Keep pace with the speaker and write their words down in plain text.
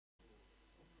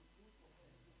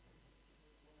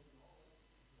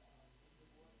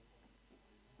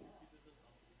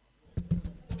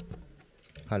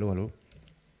Hallo, hallo.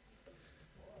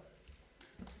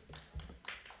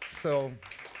 So,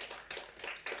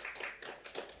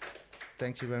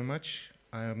 thank you very much.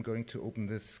 I am going to open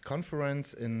this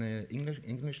conference in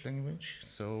English language.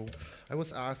 So, I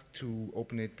was asked to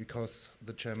open it because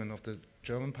the chairman of the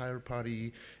German Pirate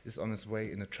Party is on his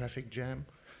way in a traffic jam.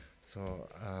 So,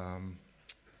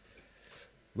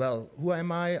 well, who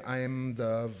am I? I am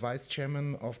the vice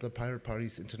chairman of the Pirate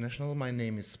Parties International. My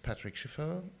name is Patrick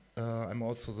Schiffer. I'm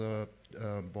also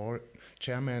the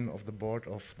chairman of the board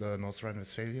of the North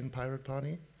Rhine-Westphalian Pirate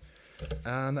Party.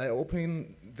 And I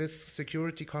open this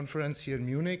security conference here in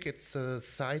Munich. It's a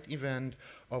side event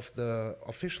of the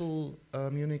official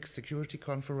Munich Security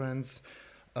Conference.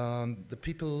 The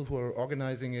people who are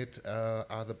organizing it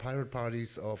are the pirate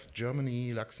parties of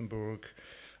Germany, Luxembourg,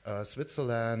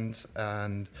 Switzerland,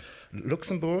 and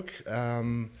Luxembourg.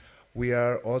 We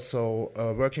are also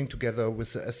working together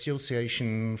with the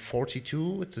Association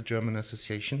 42, it's a German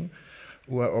association,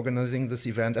 who are organizing this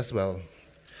event as well.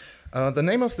 The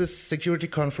name of this security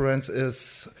conference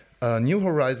is New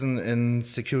Horizon in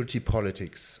Security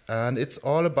Politics, and it's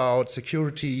all about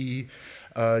security.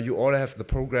 You all have the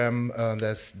program,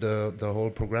 there's the whole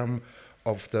program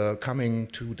of the coming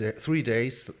 3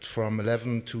 days from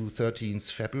 11 to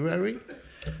 13th February.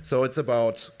 So it's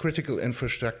about critical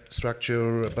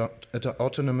infrastructure, about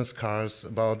autonomous cars,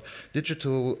 about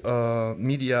digital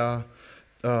media,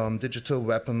 digital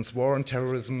weapons, war on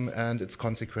terrorism and its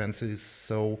consequences.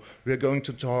 So we're going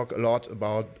to talk a lot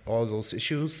about all those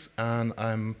issues, and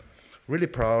I'm really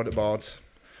proud about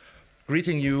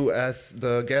greeting you as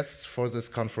the guests for this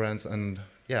conference, and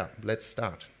yeah, let's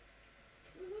start.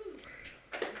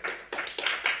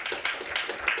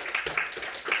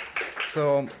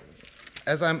 So,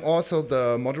 as I'm also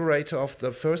the moderator of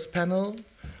the first panel,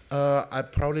 I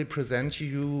proudly present to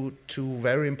you two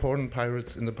very important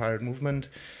pirates in the pirate movement.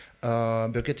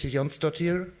 Birgitta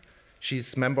Jónsdóttir,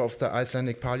 she's member of the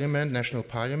Icelandic Parliament, National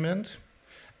Parliament,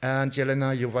 and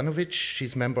Jelena Jovanovic,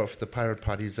 she's member of the Pirate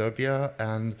Party Serbia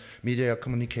and Media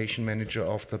Communication Manager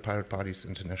of the Pirate Parties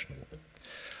International.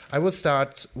 I will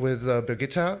start with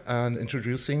Birgitta and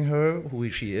introducing her, who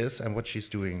she is and what she's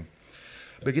doing.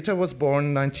 Birgitta was born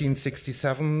in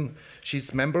 1967.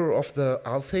 She's member of the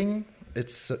Althing.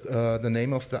 It's the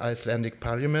name of the Icelandic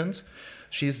Parliament.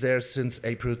 She's there since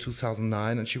April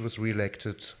 2009, and she was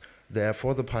re-elected there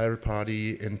for the Pirate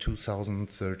Party in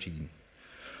 2013.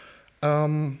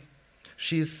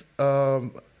 She's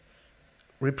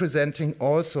representing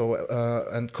also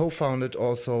and co-founded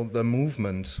also the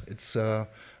movement. It's a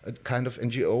kind of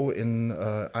NGO in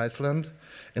Iceland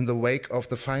in the wake of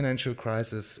the financial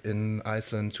crisis in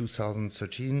Iceland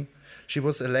 2013. She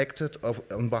was elected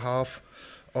on behalf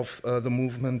of the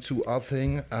movement to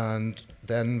Althing and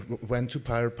then went to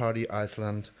Pirate Party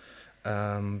Iceland.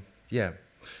 Yeah.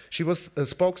 She was a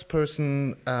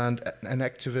spokesperson and an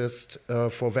activist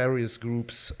for various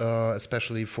groups,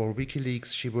 especially for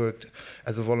WikiLeaks. She worked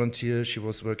as a volunteer. She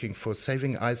was working for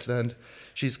Saving Iceland.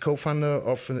 She's co-founder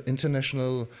of an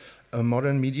international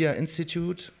modern media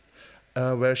institute,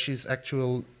 where she's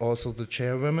actually also the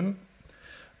chairwoman.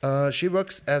 She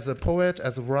works as a poet,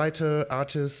 as a writer,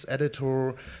 artist,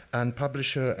 editor, and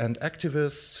publisher and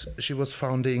activist. She was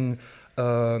founding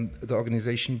the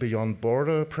organization Beyond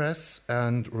Border Press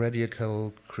and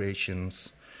Radical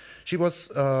Creations. She was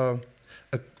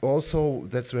also,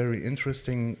 that's very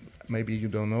interesting, maybe you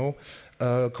don't know,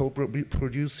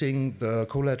 co-producing the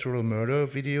Collateral Murder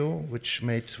video, which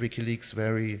made WikiLeaks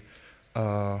very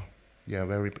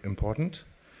important.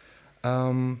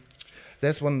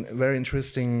 There's one very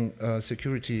interesting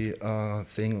security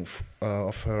thing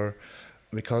of her,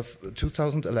 because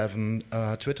 2011,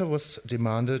 Twitter was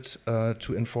demanded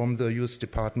to inform the US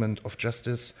Department of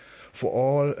Justice for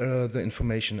all the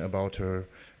information about her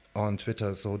on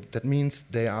Twitter. So that means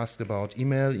they asked about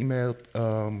email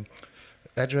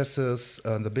addresses,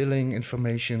 the billing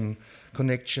information,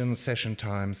 connections, session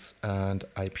times, and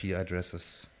IP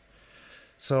addresses.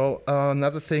 So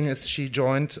another thing is she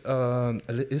joined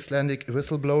Icelandic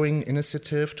Whistleblowing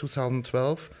Initiative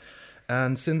 2012,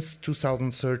 and since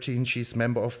 2013 she's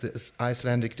member of the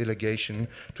Icelandic delegation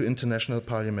to International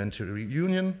Parliamentary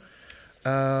Union,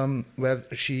 where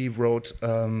she wrote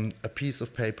a piece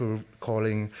of paper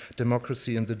calling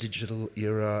Democracy in the Digital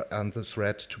Era and the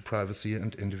Threat to Privacy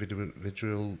and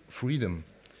Individual Freedom.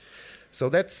 So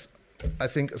that's, I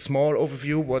think, a small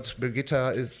overview what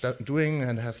Birgitta is doing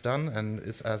and has done, and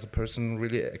is as a person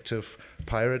really active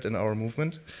pirate in our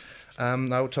movement.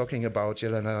 Now talking about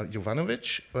Jelena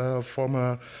Jovanovic,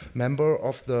 former member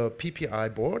of the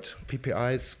PPI board.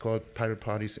 PPI is called Pirate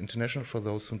Parties International, for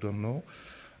those who don't know.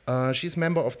 She's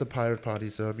member of the Pirate Party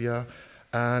Serbia,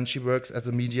 and she works as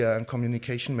a media and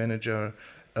communication manager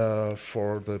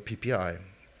for the PPI.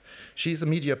 She's a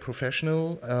media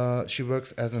professional. She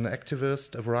works as an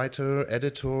activist, a writer,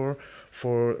 editor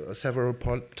for several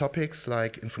topics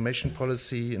like information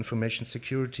policy, information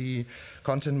security,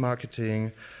 content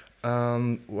marketing.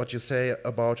 What you say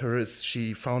about her is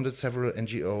she founded several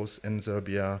NGOs in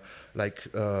Serbia, like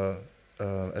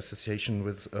association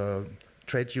with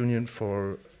trade union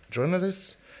for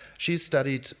journalists. She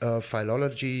studied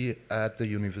philology at the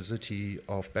University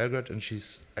of Belgrade, and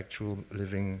she's actually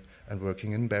living and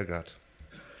working in Belgrade.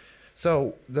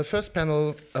 So the first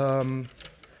panel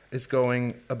is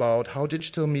going about how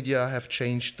digital media have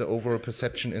changed the overall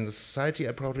perception in the society.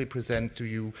 I proudly present to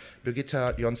you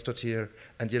Birgitta, Jónsdóttir,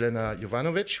 and Jelena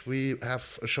Jovanovic. We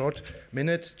have a short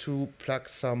minute to plug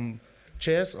some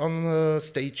chairs on the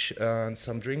stage and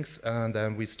some drinks, and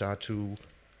then we start to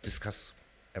discuss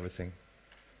everything.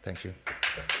 Thank you.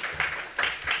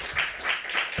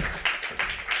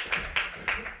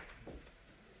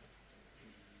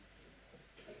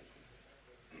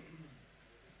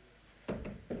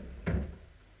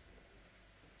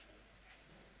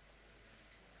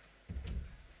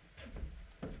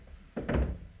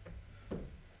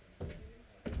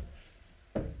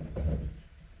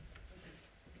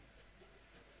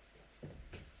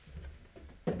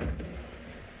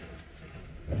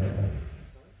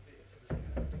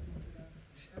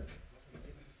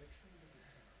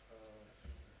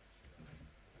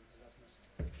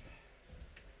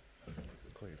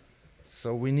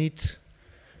 So we need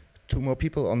 2 more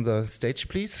people on the stage,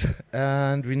 please.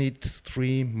 And we need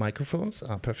 3 microphones.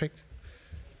 Perfect.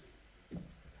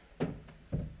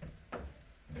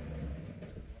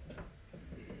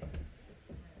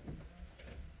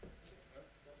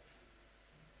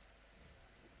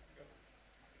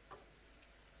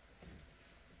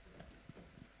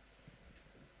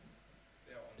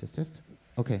 Test.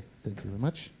 Okay, thank you very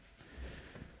much.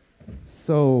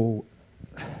 So,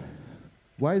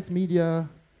 why is media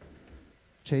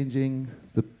changing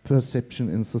the perception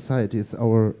in society is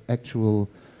our actual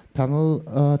panel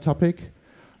topic.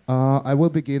 I will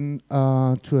begin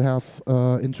to have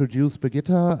introduce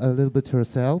Birgitta a little bit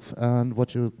herself and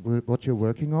what you're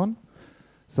working on.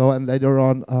 So, and later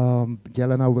on,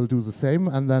 Jelena will do the same,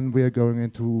 and then we are going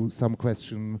into some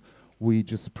question we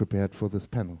just prepared for this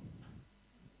panel.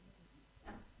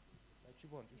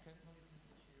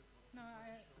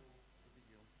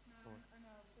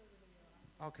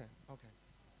 Okay, okay.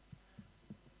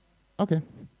 Okay.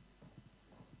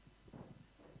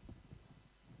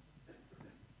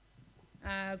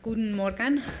 Guten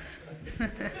Morgen.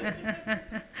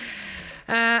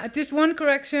 Just one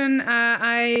correction.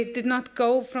 I did not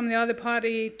go from the other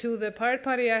party to the Pirate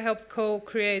Party. I helped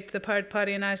co-create the Pirate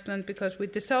Party in Iceland because we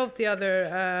dissolved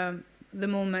the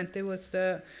movement. It was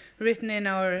written in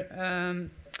our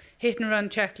hit-and-run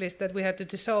checklist that we had to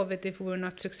dissolve it if we were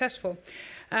not successful.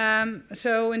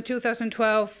 So in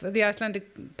 2012, the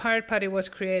Icelandic Pirate Party was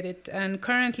created, and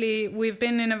currently we've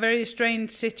been in a very strange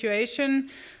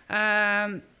situation.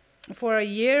 For a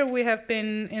year, we have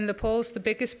been in the polls the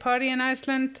biggest party in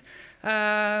Iceland,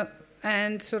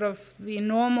 and sort of the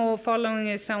normal following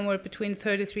is somewhere between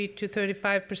 33 to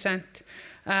 35%,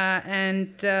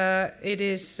 and it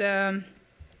is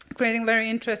creating very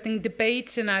interesting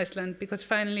debates in Iceland because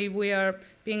finally we are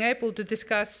being able to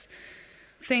discuss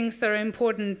things that are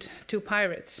important to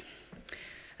pirates,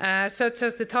 such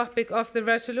as the topic of the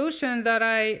resolution that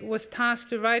I was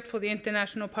tasked to write for the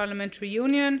International Parliamentary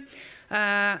Union.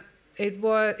 Many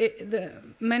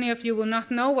of you will not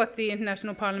know what the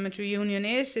International Parliamentary Union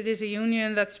is. It is a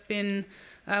union that's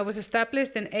was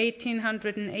established in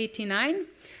 1889.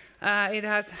 It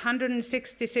has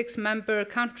 166 member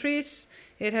countries.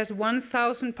 It has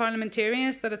 1,000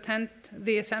 parliamentarians that attend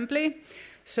the assembly.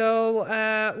 So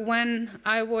when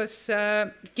I was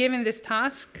given this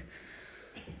task,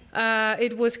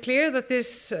 it was clear that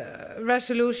this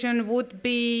resolution would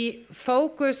be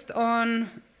focused on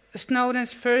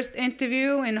Snowden's first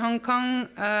interview in Hong Kong,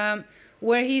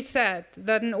 where he said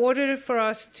that in order for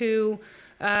us to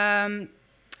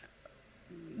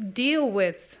deal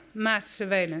with mass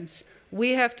surveillance,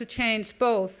 we have to change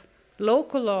both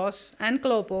local laws and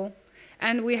global,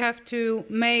 and we have to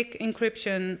make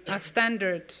encryption a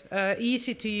standard,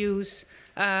 easy to use,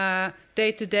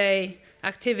 day-to-day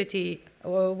activity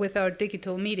with our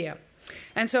digital media.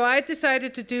 And so I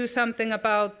decided to do something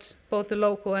about both the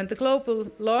local and the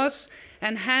global laws,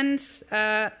 and hence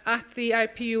at the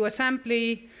IPU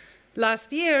assembly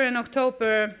last year in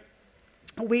October,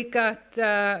 we got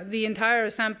the entire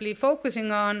assembly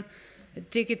focusing on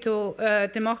digital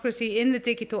democracy in the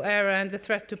digital era and the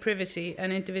threat to privacy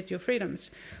and individual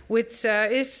freedoms, which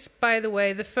is, by the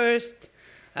way, the first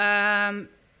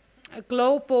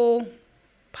global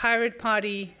Pirate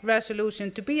Party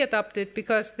resolution to be adopted,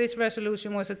 because this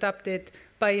resolution was adopted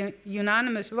by a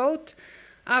unanimous vote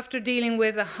after dealing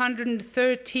with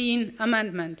 113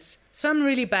 amendments, some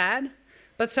really bad,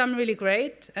 but some really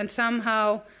great, and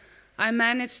somehow I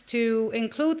managed to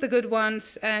include the good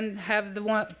ones and have the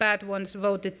bad ones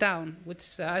voted down,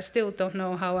 which I still don't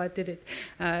know how I did it.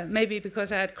 Maybe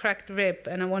because I had cracked rib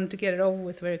and I wanted to get it over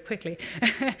with very quickly.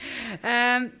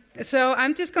 So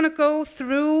I'm just going to go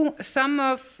through some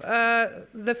of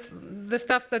the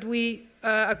stuff that we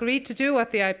agreed to do at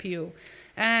the IPU.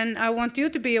 And I want you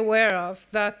to be aware of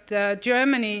that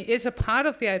Germany is a part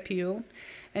of the IPU,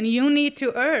 and you need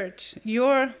to urge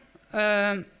your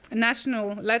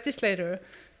national legislator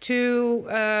to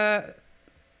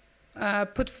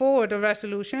put forward a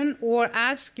resolution or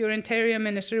ask your interior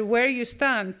minister where you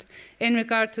stand in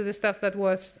regard to the stuff that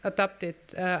was adopted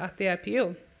at the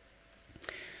IPU.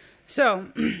 So,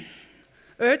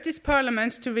 urges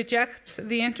parliaments to reject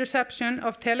the interception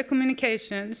of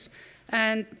telecommunications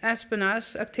and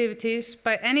espionage activities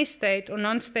by any state or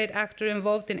non-state actor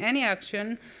involved in any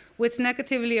action which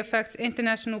negatively affects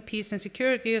international peace and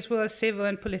security, as well as civil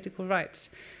and political rights,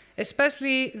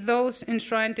 especially those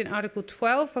enshrined in Article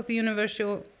 12 of the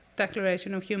Universal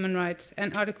Declaration of Human Rights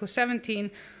and Article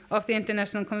 17 of the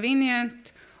International Convention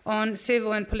on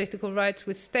Civil and Political Rights,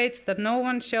 which states that no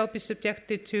one shall be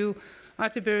subjected to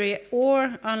arbitrary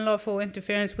or unlawful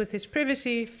interference with his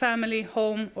privacy, family,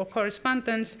 home, or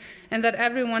correspondence, and that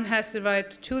everyone has the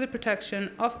right to the protection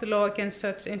of the law against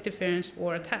such interference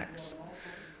or attacks.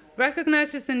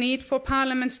 Recognizes the need for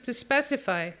parliaments to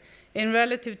specify in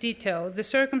relative detail the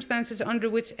circumstances under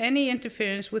which any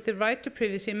interference with the right to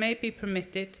privacy may be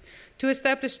permitted, to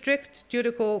establish strict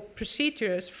judicial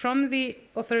procedures from the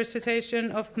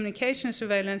authorization of communication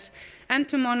surveillance, and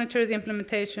to monitor the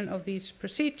implementation of these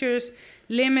procedures,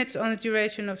 limits on the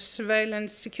duration of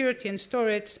surveillance, security and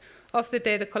storage of the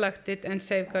data collected, and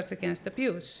safeguards against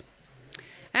abuse.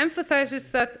 Emphasizes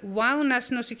that while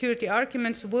national security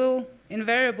arguments will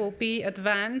invariably be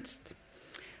advanced,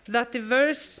 that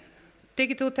diverse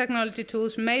digital technology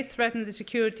tools may threaten the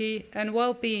security and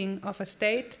well-being of a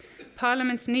state,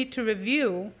 parliaments need to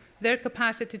review their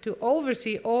capacity to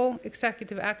oversee all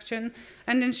executive action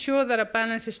and ensure that a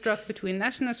balance is struck between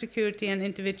national security and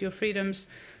individual freedoms,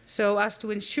 so as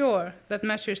to ensure that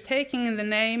measures taken in the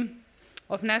name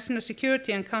of national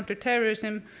security and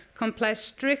counterterrorism comply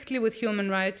strictly with human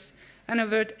rights and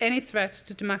avert any threats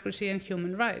to democracy and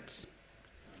human rights.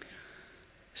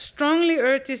 Strongly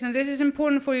urges, and this is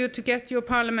important for you to get your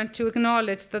parliament to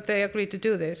acknowledge that they agreed to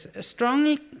do this,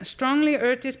 strongly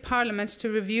urges parliaments to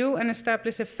review and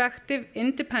establish effective,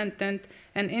 independent,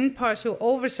 and impartial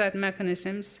oversight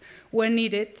mechanisms where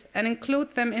needed and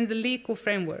include them in the legal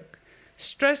framework.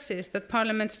 Stresses that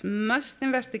parliaments must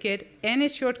investigate any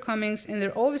shortcomings in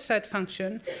their oversight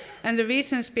function and the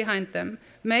reasons behind them,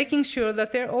 making sure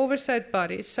that their oversight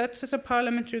bodies, such as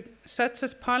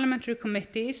parliamentary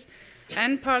committees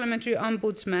and parliamentary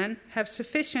ombudsmen, have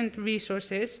sufficient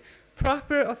resources,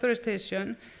 proper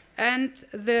authorization, and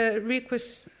the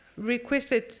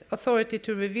requisite authority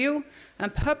to review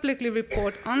and publicly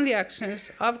report on the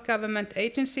actions of government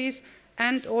agencies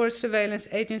and or surveillance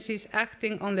agencies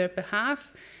acting on their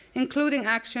behalf, including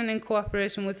action in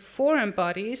cooperation with foreign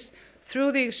bodies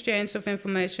through the exchange of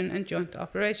information and joint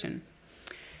operation.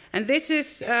 And this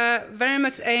is very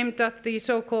much aimed at the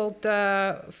so-called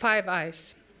Five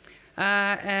Eyes,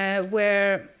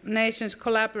 where nations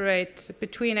collaborate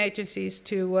between agencies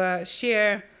to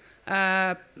share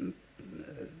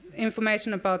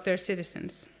information about their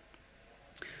citizens.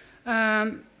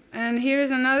 And here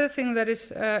is another thing that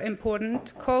is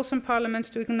important, calls on parliaments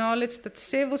to acknowledge that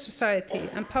civil society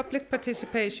and public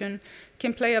participation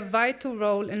can play a vital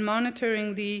role in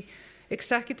monitoring the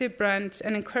executive branch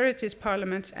and encourages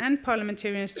parliaments and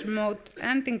parliamentarians to promote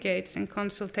and engage in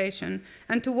consultation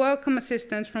and to welcome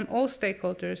assistance from all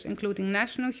stakeholders, including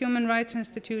national human rights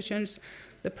institutions,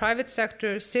 the private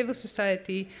sector, civil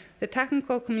society, the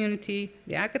technical community,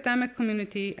 the academic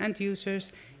community, and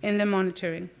users in the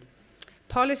monitoring,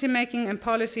 policy making, and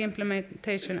policy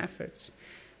implementation efforts.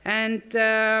 And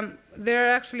there are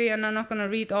actually, and I'm not going to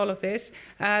read all of this,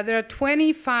 there are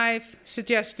 25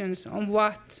 suggestions on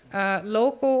what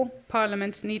local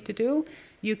parliaments need to do.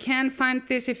 You can find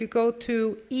this if you go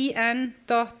to en.immi.is,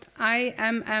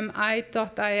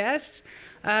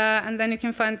 and then you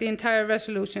can find the entire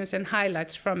resolutions and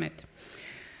highlights from it.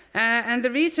 And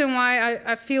the reason why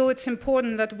I feel it's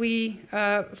important that we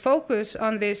focus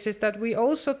on this is that we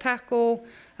also tackle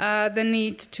the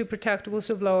need to protect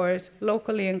whistleblowers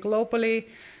locally and globally.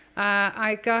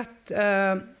 I got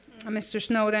Mr.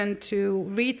 Snowden to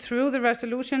read through the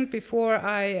resolution before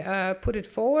I put it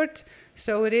forward.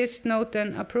 So it is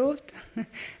Snowden approved.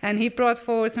 And he brought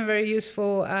forward some very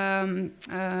useful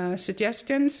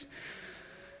suggestions.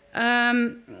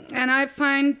 And I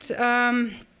find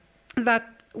that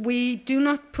we do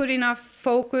not put enough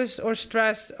focus or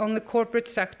stress on the corporate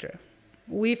sector.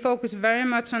 We focus very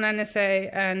much on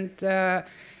NSA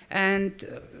and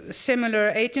similar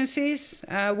agencies.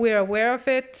 We are aware of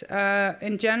it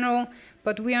in general,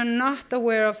 but we are not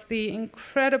aware of the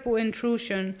incredible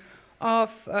intrusion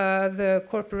of the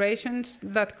corporations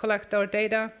that collect our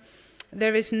data.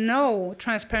 There is no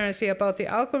transparency about the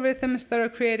algorithms that are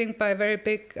created by very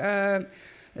big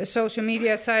social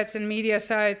media sites and media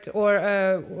sites or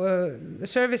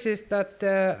services that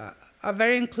are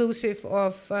very inclusive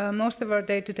of most of our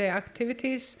day-to-day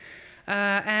activities.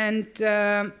 And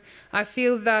I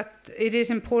feel that it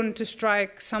is important to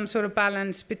strike some sort of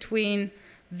balance between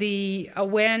the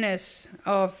awareness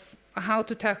of how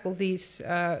to tackle these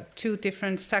two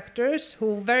different sectors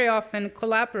who very often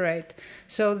collaborate.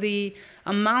 So the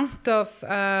amount of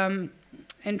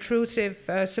intrusive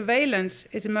surveillance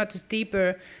is much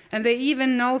deeper, and they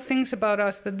even know things about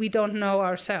us that we don't know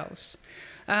ourselves.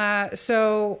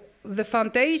 So the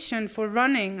foundation for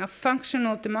running a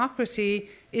functional democracy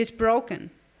is broken.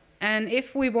 And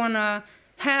if we want to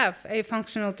have a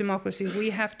functional democracy, we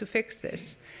have to fix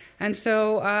this. And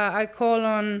so I call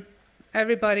on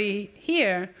everybody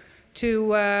here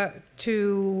to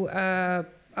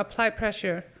apply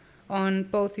pressure on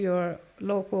both your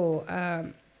local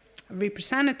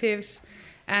representatives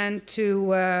and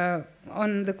to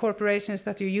on the corporations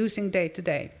that you're using day to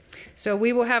day. So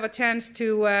we will have a chance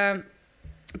to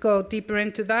go deeper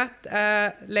into that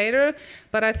later.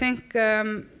 But I think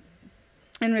in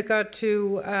regard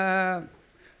to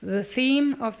the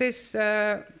theme of this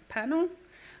panel,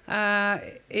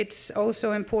 it's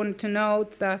also important to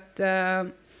note that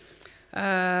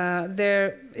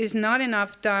there is not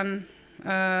enough done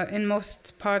in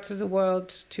most parts of the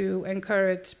world to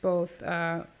encourage both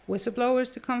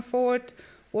whistleblowers to come forward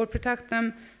or protect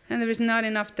them, and there is not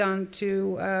enough done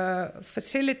to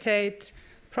facilitate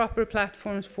proper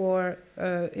platforms for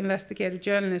investigative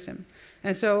journalism.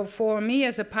 And so for me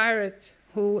as a pirate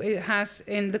who has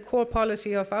in the core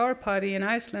policy of our party in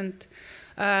Iceland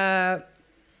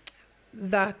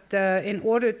that in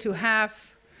order to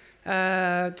have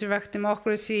direct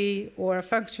democracy or a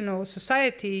functional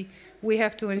society, we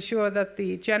have to ensure that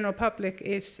the general public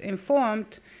is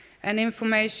informed, and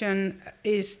information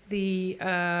is the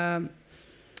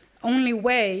only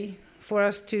way for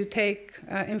us to take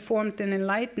informed and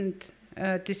enlightened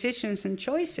decisions and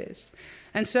choices.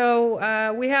 And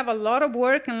so we have a lot of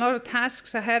work and a lot of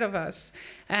tasks ahead of us.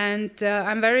 And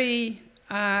I'm very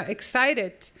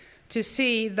excited to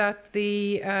see that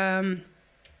the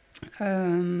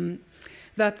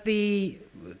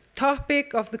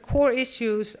topic of the core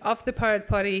issues of the Pirate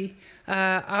Party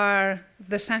are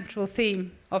the central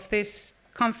theme of this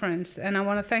conference. And I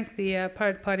want to thank the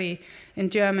Pirate Party in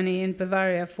Germany, in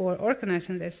Bavaria, for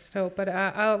organizing this. So, but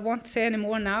I won't say any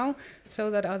more now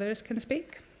so that others can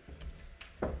speak.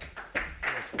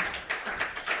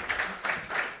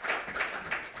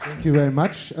 Thank you very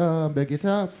much,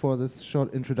 Birgitta, for this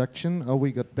short introduction.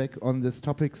 We got back on these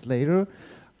topics later.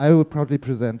 I will proudly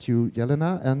present you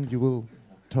Jelena, and you will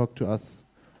talk to us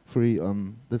free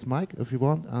on this mic if you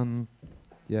want.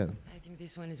 Yeah. I think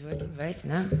this one is working right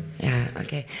now. Yeah,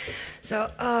 okay. So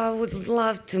I would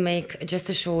love to make just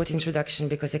a short introduction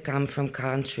because I come from a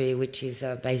country which is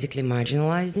basically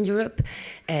marginalized in Europe,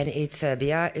 and it's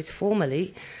Serbia. It's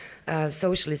formally a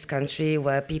socialist country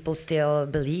where people still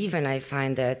believe, and I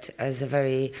find that as a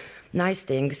very nice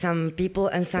thing. Some people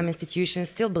and some institutions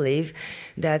still believe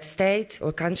that state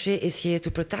or country is here to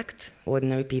protect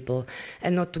ordinary people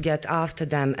and not to get after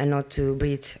them and not to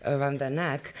breathe around their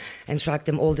neck and track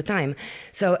them all the time.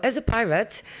 So as a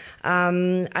pirate,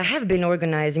 I have been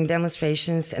organizing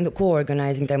demonstrations and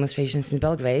co-organizing demonstrations in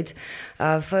Belgrade.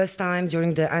 First time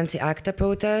during the anti-ACTA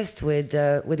protest with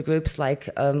groups like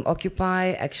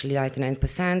Occupy, actually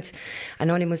 99%,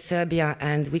 Anonymous Serbia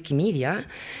and Wikimedia.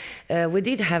 we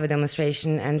did have a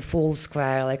demonstration and full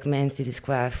square, like main city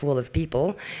square, full of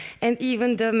people, and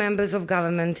even the members of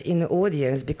government in the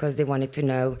audience, because they wanted to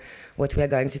know what we are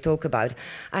going to talk about.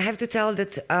 I have to tell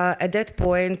that at that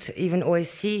point, even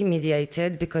OSC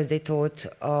mediated, because they thought,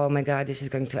 oh my God, this is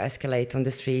going to escalate on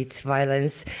the streets,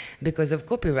 violence, because of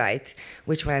copyright,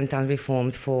 which went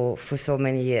unreformed for so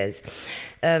many years.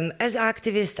 As an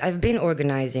activist, I've been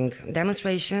organizing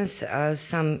demonstrations.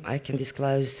 Some I can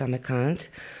disclose, some I can't,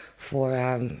 for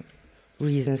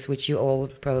reasons which you all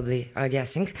probably are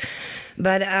guessing.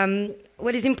 But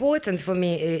what is important for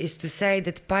me is to say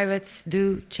that pirates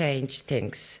do change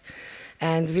things.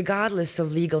 And regardless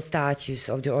of legal status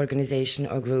of the organization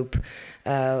or group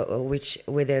which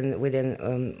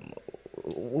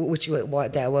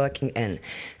what they're working in.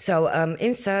 So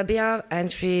in Serbia,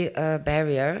 entry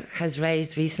barrier has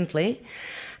raised recently,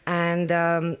 and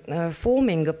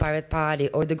forming a pirate party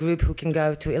or the group who can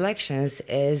go to elections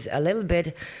is a little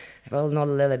bit, well, not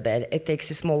a little bit, it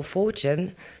takes a small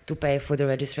fortune to pay for the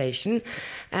registration,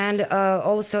 and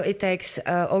also it takes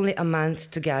only a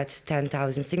month to get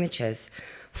 10,000 signatures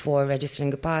for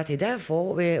registering a party.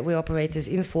 Therefore, we operate as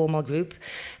informal group,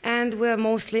 and we're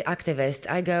mostly activists.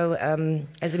 I go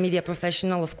as a media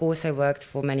professional. Of course, I worked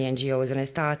for many NGOs and I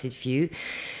started few,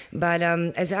 but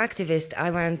as an activist,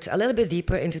 I went a little bit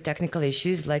deeper into technical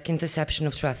issues like interception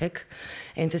of traffic,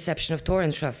 interception of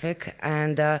torrent traffic,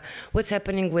 and what's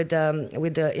happening with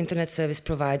the internet service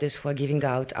providers who are giving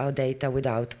out our data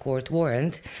without court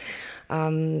warrant.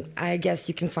 I guess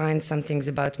you can find some things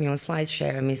about me on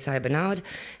SlideShare, Miss Bernard.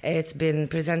 It's been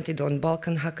presented on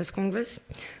Balkan Hackers Congress,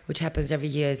 which happens every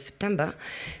year in September.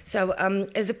 So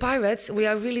as a pirates, we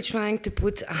are really trying to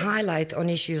put a highlight on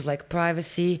issues like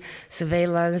privacy,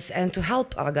 surveillance, and to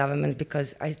help our government,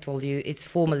 because I told you it's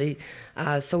formally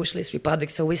a socialist republic,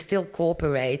 so we still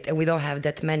cooperate, and we don't have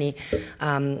that many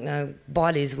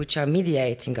bodies which are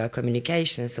mediating our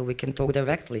communication, so we can talk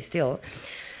directly still.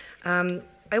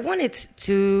 I wanted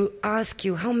to ask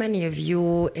you, how many of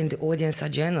you in the audience are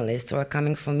journalists or are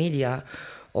coming from media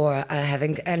or are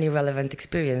having any relevant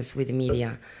experience with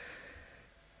media?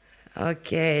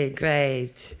 Okay,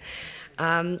 great.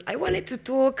 I wanted to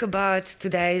talk about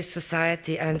today's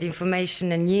society and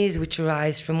information and news which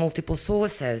arise from multiple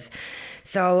sources.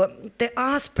 So they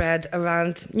are spread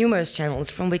around numerous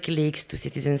channels, from WikiLeaks to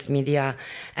citizens' media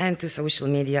and to social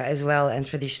media as well, and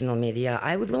traditional media.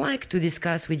 I would like to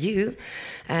discuss with you,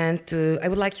 and I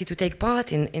would like you to take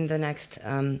part in the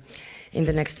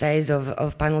next phase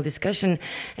of panel discussion,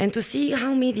 and to see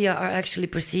how media are actually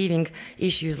perceiving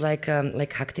issues like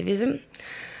hacktivism.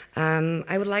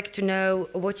 I would like to know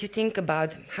what you think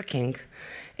about hacking.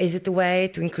 Is it a way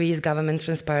to increase government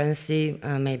transparency,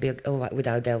 maybe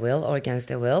without their will or against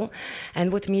their will?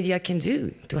 And what media can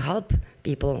do to help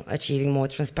people achieving more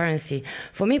transparency?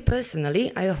 For me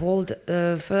personally, I hold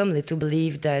firmly to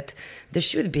believe that there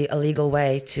should be a legal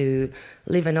way to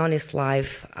live an honest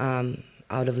life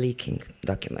out of leaking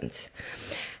documents.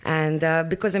 And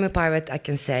because I'm a pirate, I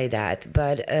can say that.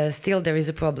 But still, there is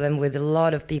a problem with a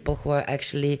lot of people who are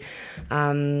actually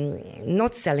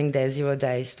not selling their 0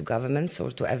 days to governments or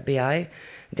to FBI.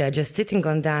 They're just sitting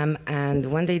on them, and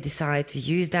when they decide to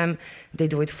use them, they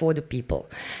do it for the people.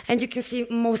 And you can see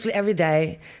mostly every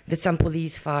day that some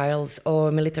police files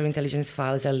or military intelligence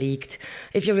files are leaked.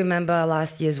 If you remember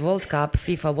last year's World Cup,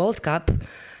 FIFA World Cup,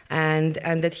 and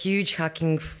that huge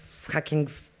hacking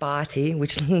party,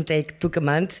 which took a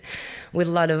month, with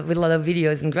a lot of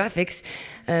videos and graphics.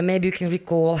 Maybe you can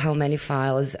recall how many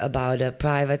files about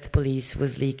private police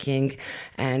was leaking,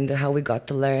 and how we got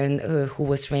to learn who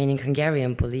was training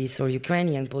Hungarian police or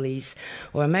Ukrainian police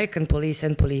or American police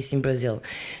and police in Brazil.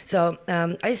 So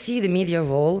I see the media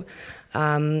role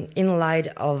in light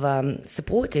of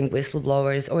supporting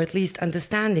whistleblowers, or at least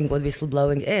understanding what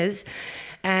whistleblowing is,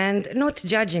 and not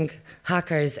judging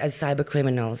hackers as cyber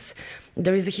criminals.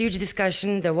 There was a huge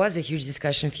discussion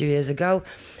a few years ago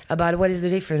about what is the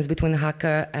difference between a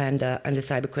hacker and a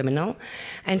cyber criminal,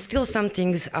 and still some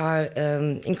things are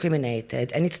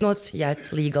incriminated, and it's not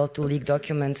yet legal to leak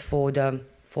documents for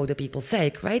the people's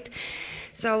sake, right?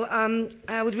 So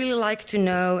I would really like to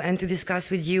know and to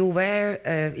discuss with you, where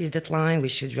is that line we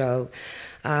should draw?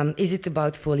 Is it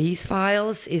about police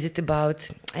files? Is it about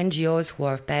NGOs who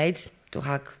are paid to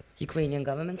hack Ukrainian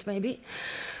government, maybe?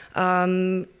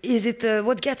 Is it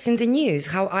what gets in the news?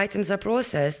 How items are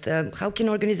processed? How can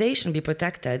organization be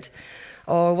protected?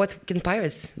 Or what can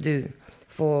pirates do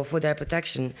for their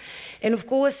protection? And of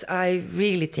course, I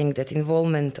really think that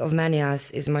involvement of many of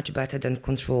us is much better than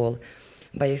control.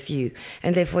 by a few.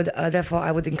 And therefore,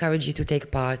 I would encourage you to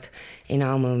take part in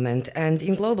our movement. And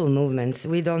in global movements,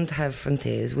 we don't have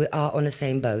frontiers. We are on the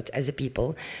same boat as a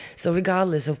people. So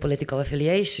regardless of political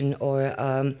affiliation or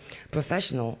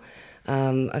professional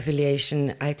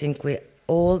affiliation, I think we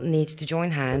all need to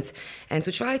join hands and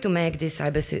to try to make this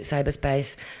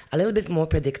cyberspace a little bit more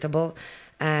predictable,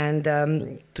 and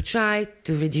to try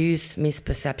to reduce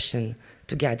misperception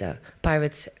together,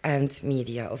 pirates and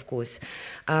media, of course.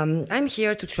 I'm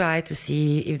here to try to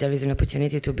see if there is an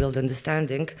opportunity to build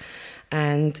understanding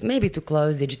and maybe to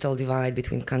close digital divide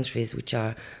between countries which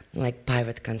are like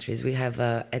pirate countries. We have,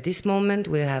 at this moment,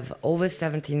 we have over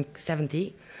 70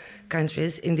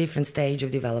 countries in different stage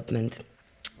of development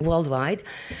worldwide,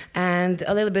 and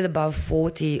a little bit above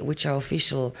 40 which are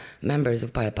official members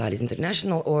of Pirate Parties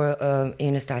International or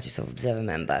in a status of observer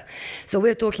member. So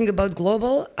we're talking about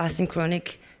global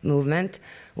asynchronic movement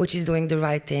which is doing the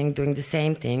right thing, doing the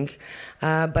same thing,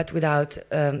 but without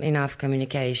enough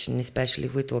communication, especially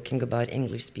if we're talking about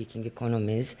English-speaking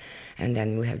economies, and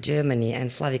then we have Germany and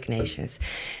Slavic nations.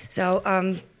 So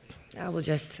I will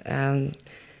just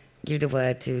give the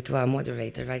word to our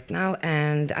moderator right now,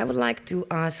 and I would like to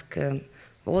ask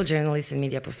all journalists and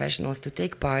media professionals to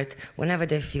take part whenever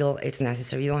they feel it's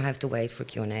necessary. You don't have to wait for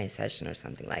Q&A session or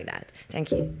something like that.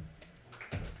 Thank you.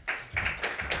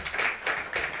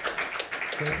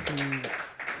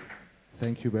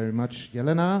 Thank you very much,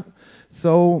 Jelena.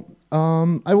 So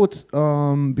I would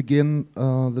begin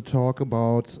the talk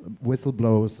about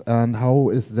whistleblowers and how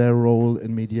is their role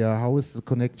in media, how is the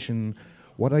connection.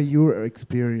 What are your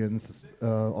experiences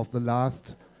of the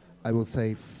last, I will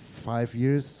say, 5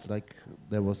 years? Like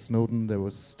there was Snowden, there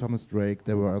was Thomas Drake,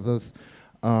 there were others.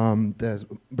 There's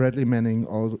Bradley Manning,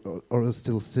 or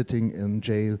still sitting in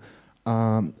jail.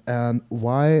 And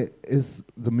why is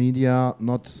the media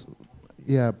not,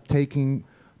 taking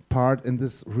part in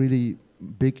this really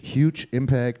big, huge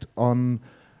impact on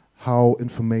how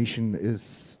information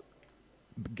is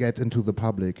get into the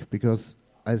public? Because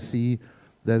I see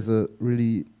there's a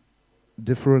really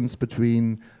difference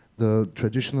between the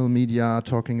traditional media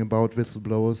talking about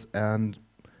whistleblowers and,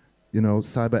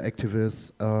 cyber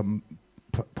activists,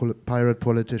 pirate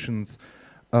politicians.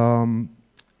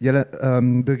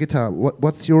 Birgitta,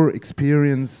 what's your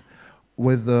experience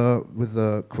with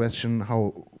the question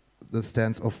how the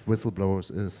stance of whistleblowers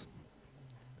is?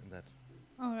 In that?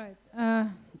 All right.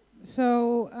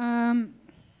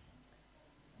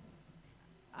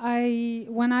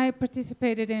 When I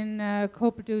participated in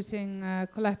co-producing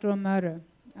Collateral Murder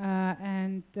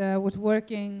and was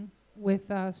working with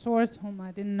a source whom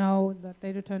I didn't know that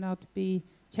later turned out to be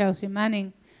Chelsea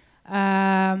Manning,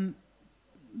 the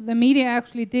media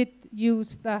actually did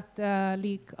use that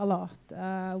leak a lot.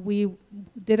 We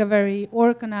did a very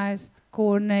organized,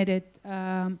 coordinated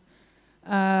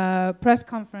press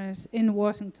conference in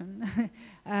Washington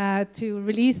to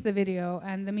release the video,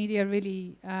 and the media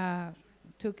really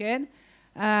took it.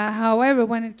 However,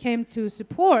 when it came to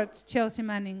support Chelsea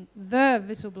Manning, the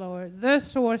whistleblower, the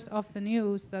source of the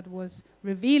news that was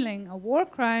revealing a war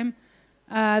crime,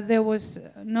 there was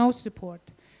no support,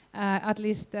 at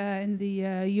least in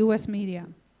the US media.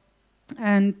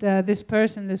 And this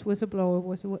whistleblower,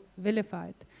 was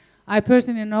vilified. I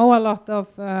personally know a lot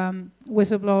of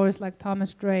whistleblowers like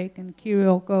Thomas Drake and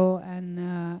Kyrioko, and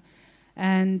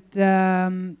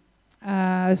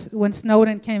when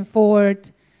Snowden came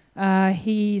forward,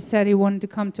 he said he wanted to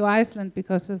come to Iceland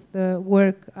because of the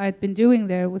work I'd been doing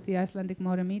there with the Icelandic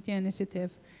Modern Media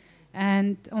Initiative.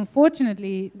 And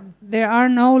unfortunately, there are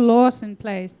no laws in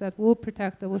place that will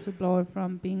protect a whistleblower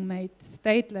from being made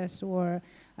stateless or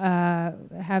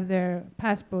have their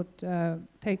passport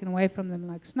taken away from them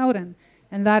like Snowden.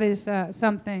 And that is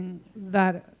something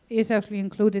that is actually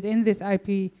included in this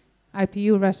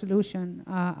IPU resolution,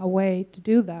 a way to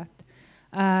do that,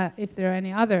 if there are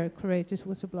any other courageous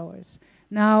whistleblowers.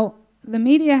 Now, the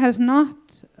media has not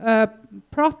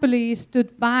properly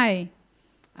stood by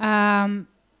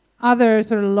other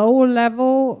sort of lower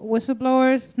level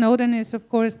whistleblowers. Snowden is, of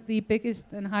course, the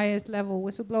biggest and highest level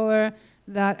whistleblower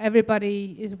that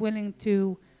everybody is willing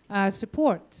to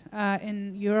support,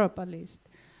 in Europe at least.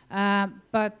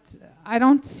 But I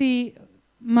don't see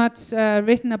much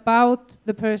written about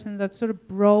the person that sort of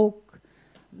broke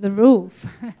the roof,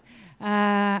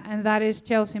 and that is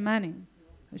Chelsea Manning.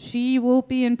 She will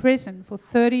be in prison for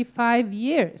 35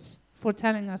 years for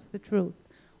telling us the truth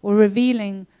or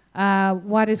revealing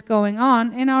what is going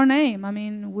on in our name. I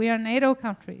mean, we are NATO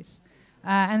countries,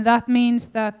 and that means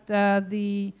that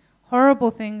the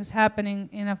horrible things happening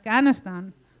in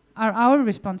Afghanistan are our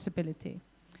responsibility.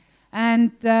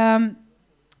 And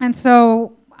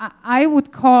so I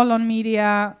would call on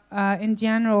media in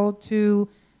general to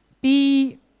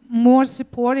be more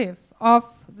supportive of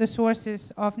the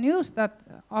sources of news that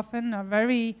often are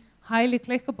very highly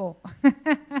clickable.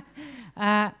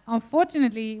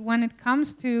 Unfortunately, when it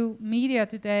comes to media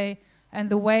today and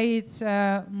the way it's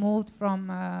moved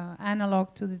from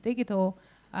analog to the digital,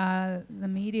 the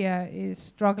media is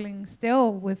struggling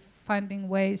still with finding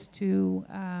ways to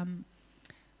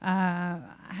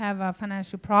have a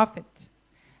financial profit.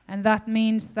 And that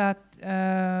means that,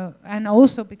 and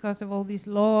also because of all these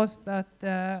laws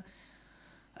that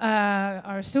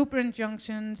are super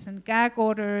injunctions and gag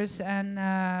orders and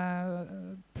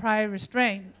prior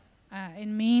restraint, it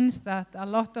means that a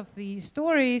lot of the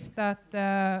stories that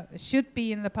should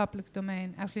be in the public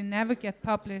domain actually never get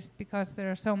published because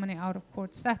there are so many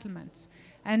out-of-court settlements.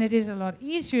 And it is a lot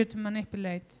easier to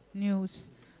manipulate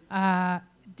news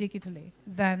digitally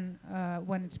than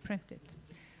when it's printed.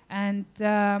 And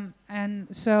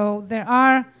so there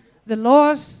are the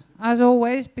laws, as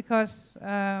always, because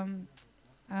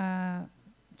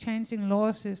changing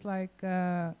laws is like,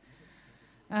 I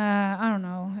don't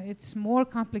know, it's more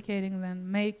complicating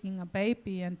than making a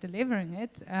baby and delivering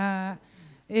it.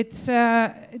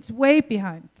 It's way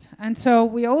behind. And so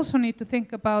we also need to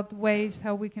think about ways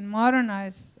how we can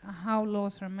modernize how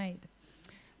laws are made.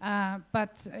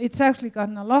 But it's actually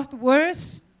gotten a lot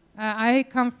worse. I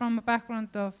come from a background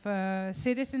of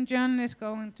citizen journalists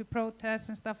going to protests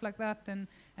and stuff like that,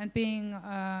 and being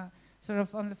sort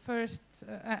of on the first,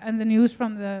 and the news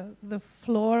from the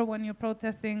floor when you're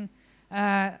protesting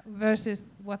versus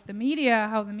what the media,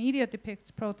 how the media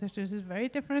depicts protesters is very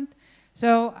different.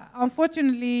 So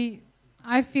unfortunately,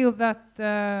 I feel that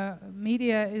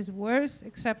media is worse,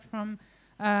 except from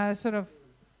sort of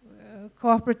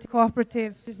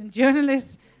cooperative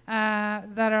journalists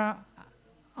that are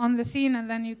on the scene, and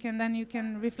then you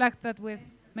can reflect that with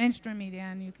mainstream media,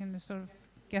 and you can sort of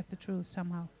get the truth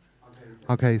somehow.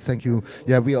 Okay, thank you.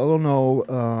 Yeah, we all know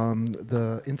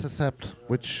the intercept,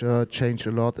 which changed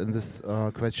a lot in this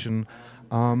question.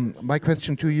 My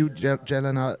question to you,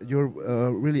 Jelena, you're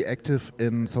really active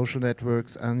in social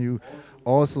networks, and you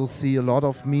also see a lot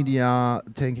of media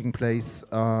taking place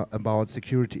about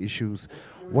security issues.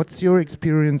 What's your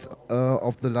experience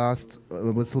of the last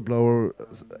whistleblower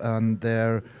and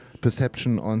their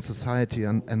perception on society,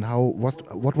 and how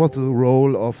what was the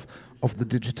role of the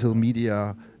digital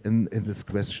media in this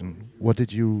question? What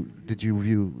did you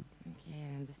view? Okay,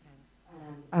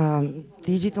 I understand.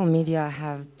 Digital media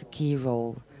have the key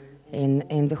role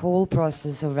in the whole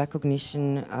process of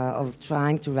recognition, of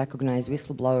trying to recognize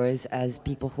whistleblowers as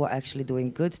people who are actually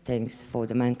doing good things for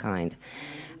the mankind.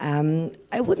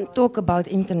 I wouldn't talk about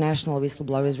international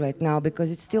whistleblowers right now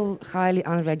because it's still highly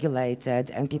unregulated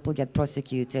and people get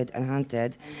prosecuted and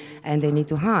hunted and they need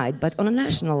to hide. But on a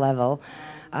national level,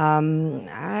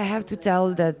 I have to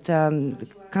tell that the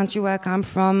country where I come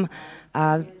from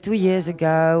 2 years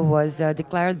ago was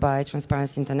declared by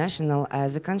Transparency International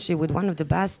as a country with one of the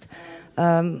best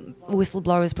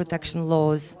whistleblowers protection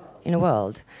laws in the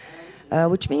world.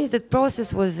 Which means that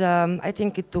process was, I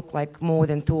think it took like more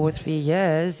than 2 or 3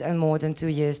 years and more than 2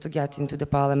 years to get into the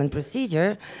parliament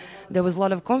procedure. There was a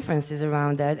lot of conferences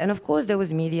around that, and of course there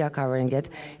was media covering it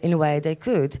in a way they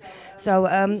could. So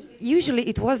usually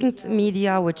it wasn't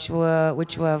media which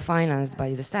were financed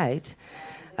by the state.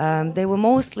 They were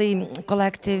mostly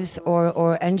collectives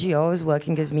or NGOs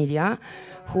working as media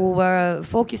who were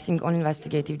focusing on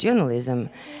investigative journalism.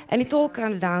 And it all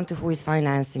comes down to who is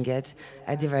financing it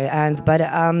at the very end. But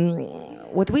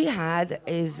what we had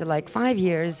is like 5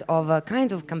 years of a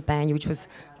kind of campaign which was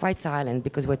quite silent,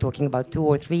 because we're talking about 2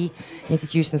 or 3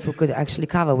 institutions who could actually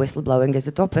cover whistleblowing as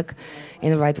a topic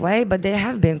in the right way. But they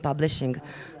have been publishing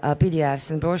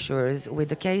PDFs and brochures with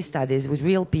the case studies, with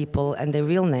real people and their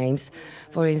real names.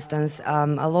 For instance,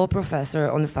 a law professor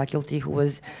on the faculty who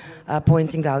was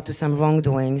pointing out to some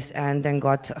wrongdoings and then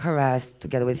got harassed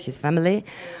together with his family,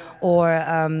 or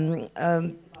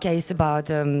a case about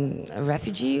a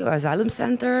refugee or asylum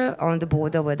center on the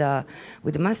border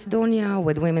with Macedonia,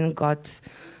 where women got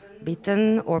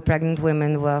beaten or pregnant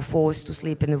women were forced to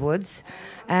sleep in the woods.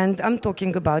 And I'm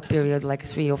talking about period like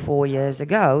 3 or 4 years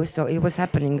ago, so it was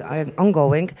happening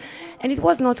ongoing, and it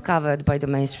was not covered by the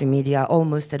mainstream media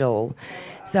almost at all.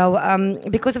 So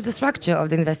because of the structure of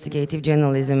the investigative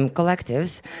journalism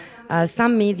collectives,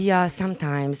 some media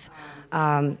sometimes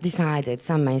decided,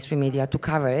 some mainstream media, to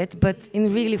cover it, but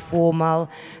in really formal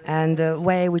and a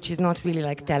way which is not really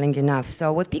like telling enough.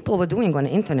 So what people were doing on the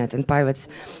internet, and pirates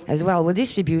as well, were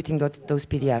distributing those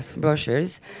PDF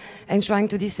brochures and trying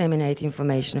to disseminate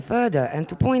information further and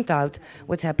to point out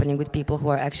what's happening with people who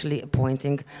are actually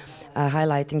appointing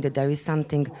highlighting that there is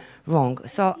something wrong.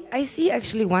 So I see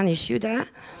actually one issue there,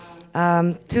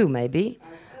 two maybe.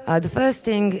 The first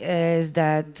thing is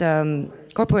that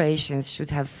corporations should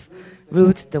have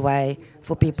route the way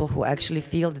for people who actually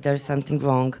feel that there's something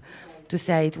wrong to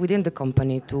say it within the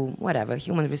company to whatever,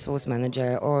 human resource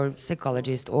manager or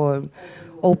psychologist, or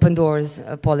open doors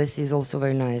policy is also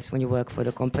very nice when you work for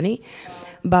the company.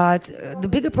 But the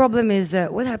bigger problem is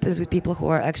what happens with people who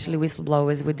are actually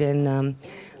whistleblowers within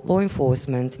law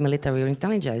enforcement, military or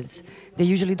intelligence. They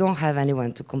usually don't have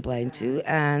anyone to complain to,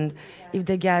 and if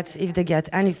they get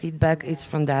any feedback, it's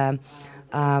from the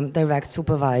direct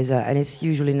supervisor, and it's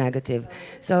usually negative.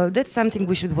 So that's something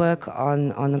we should work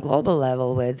on a global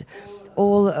level with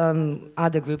all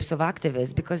other groups of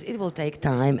activists, because it will take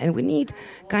time, and we need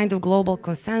kind of global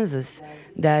consensus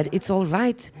that it's all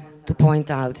right to point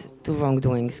out to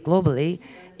wrongdoings globally,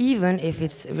 even if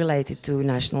it's related to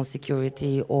national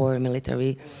security or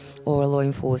military or law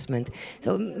enforcement.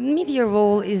 So media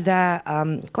role is there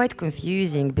quite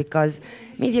confusing, because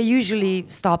media usually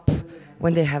stop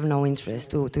when they have no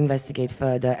interest to investigate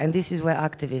further, and this is where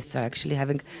activists are actually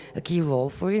having a key role.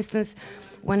 For instance,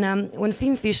 when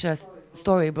Finn Fisher's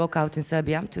story broke out in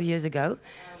Serbia 2 years ago,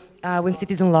 when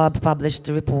Citizen Lab published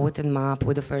the report and map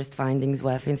with the first findings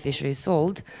where Finn Fisher is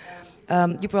sold.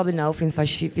 You probably know Finn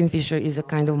Fisher is a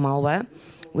kind of malware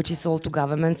which is sold to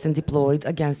governments and deployed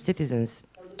against citizens.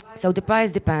 So the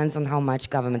price depends on how much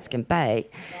governments can pay.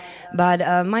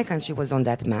 But my country was on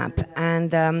that map,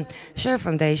 and Share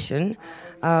Foundation,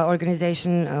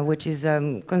 organization which is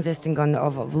consisting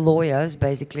of lawyers,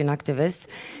 basically, and activists,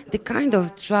 they kind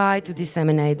of tried to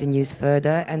disseminate the news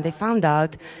further, and they found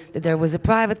out that there was a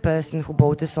private person who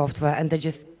bought the software, and they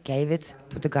just gave it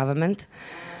to the government.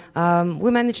 We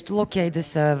managed to locate the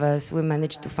servers. We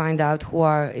managed to find out who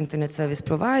are internet service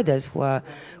providers who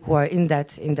are in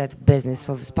that business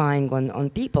of spying on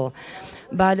people.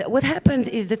 But what happened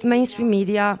is that mainstream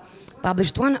media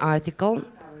published one article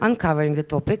uncovering the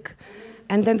topic,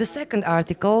 and then the second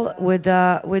article with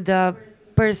a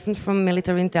person from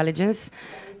military intelligence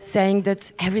saying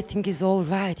that everything is all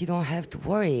right, you don't have to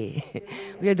worry.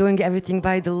 We are doing everything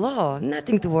by the law,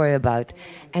 nothing to worry about.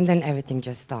 And then everything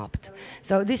just stopped.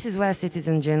 So this is where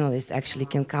citizen journalists actually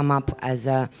can come up as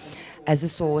a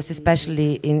source,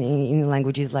 especially in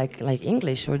languages like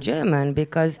English or German,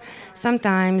 because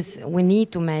sometimes we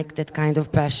need to make that kind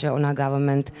of pressure on our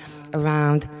government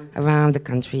around the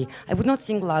country. I would not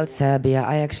single out Serbia.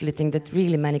 I actually think that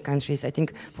really many countries, I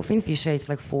think for Finn Fisher it's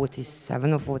like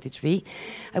 47 or 43.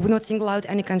 I would not single out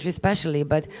any country especially,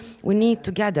 but we need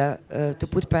together to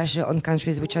put pressure on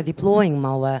countries which are deploying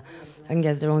malware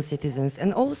against their own citizens.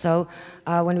 And also,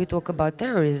 when we talk about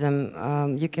terrorism,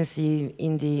 you can see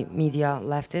in the media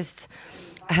leftists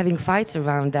having fights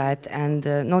around that and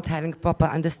not having proper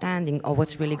understanding of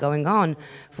what's really going on,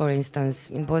 for instance,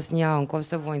 in Bosnia, in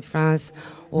Kosovo, in France,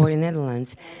 or in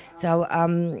Netherlands. So,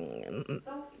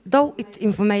 though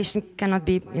information cannot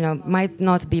be, might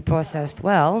not be processed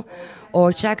well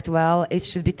or checked well, it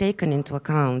should be taken into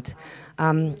account.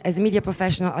 As a media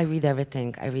professional, I read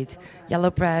everything. I read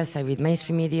yellow press, I read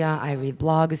mainstream media, I read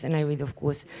blogs, and I read, of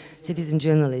course, citizen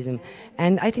journalism.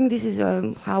 And I think this is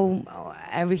how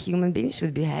every human being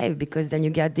should behave, because then you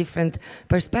get different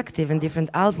perspective and different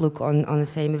outlook on the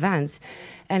same events.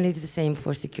 And it's the same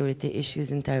for security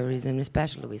issues and terrorism,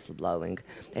 especially whistleblowing.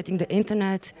 I think the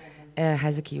internet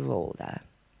has a key role there.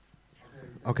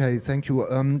 Okay, thank you.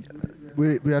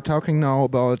 We are talking now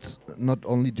about not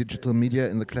only digital media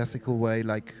in the classical way,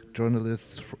 like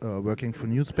journalists working for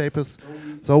newspapers.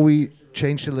 So we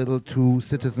changed a little to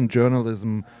citizen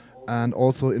journalism and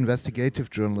also investigative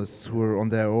journalists who are on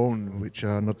their own, which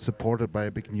are not supported by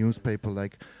a big newspaper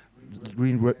like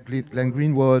Glenn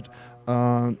Greenwald,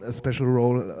 a special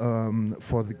role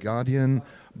for The Guardian.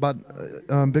 But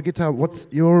Birgitta, what's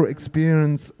your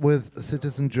experience with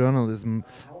citizen journalism?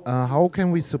 How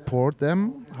can we support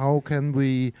them? How can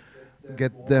we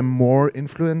get them more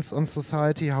influence on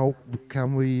society? How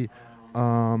can we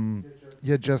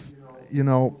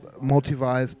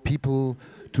motivate people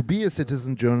to be a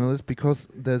citizen journalist? Because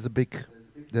there's a big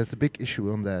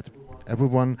issue on that.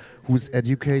 Everyone who's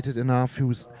educated enough,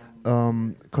 who's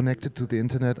connected to the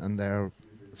internet, and there are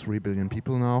 3 billion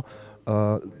people now,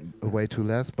 way too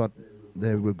less, but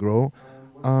they will grow.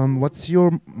 What's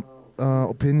your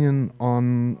opinion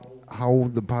on how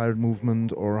the pirate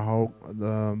movement or how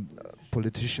the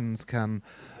politicians can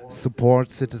support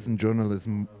citizen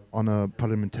journalism on a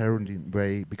parliamentary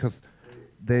way? Because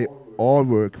they all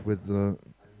work with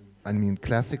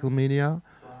classical media,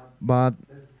 but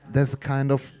there's a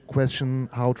kind of question: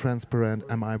 how transparent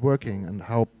am I working, and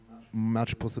how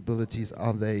much possibilities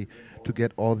are they to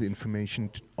get all the information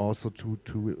also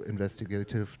to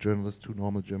investigative journalists, to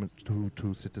normal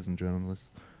to citizen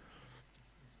journalists?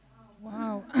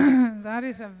 Wow, that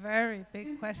is a very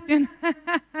big question.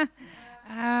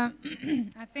 I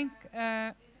think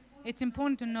it's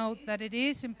important to note that it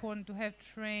is important to have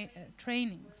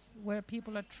trainings where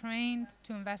people are trained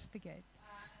to investigate.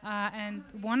 And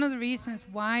one of the reasons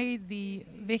why the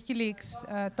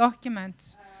WikiLeaks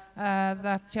documents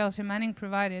that Chelsea Manning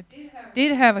provided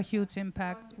did have a huge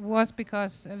impact was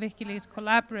because WikiLeaks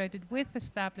collaborated with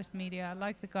established media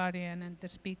like The Guardian and Der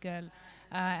Spiegel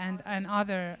and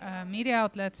other media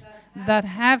outlets that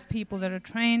have people that are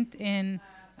trained in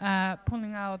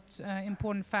pulling out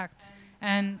important facts.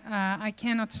 And I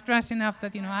cannot stress enough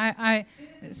that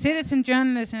citizen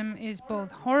journalism is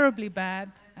both horribly bad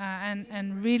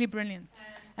and really brilliant.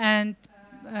 And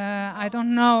I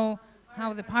don't know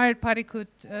how the Pirate Party could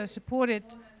support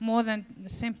it more than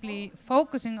simply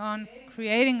focusing on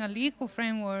creating a legal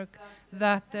framework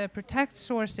that protects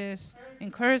sources,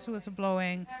 encourages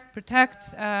whistleblowing,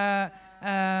 protects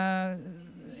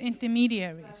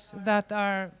intermediaries that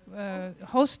are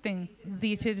hosting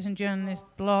these citizen journalist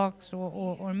blogs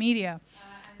or media.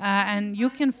 And you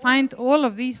can find all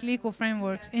of these legal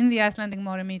frameworks in the Icelandic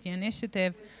Modern Media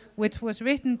Initiative, which was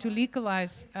written to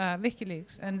legalize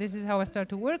WikiLeaks. And this is how I started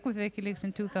to work with WikiLeaks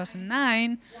in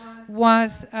 2009,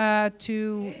 was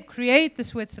to create the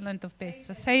Switzerland of bits,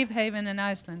 a safe haven in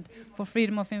Iceland for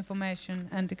freedom of information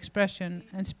and expression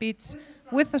and speech,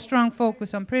 with a strong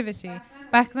focus on privacy.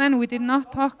 Back then, we did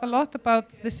not talk a lot about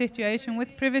the situation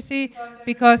with privacy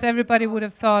because everybody would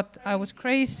have thought I was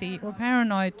crazy or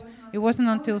paranoid. It wasn't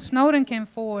until Snowden came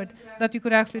forward that you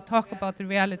could actually talk about the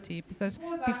reality. Because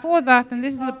before that, and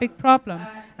this is a big problem,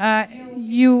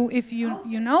 if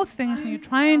you know things and you're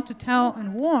trying to tell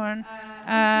and warn,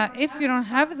 if you don't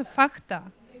have the facta,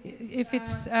 if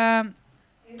it's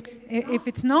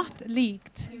not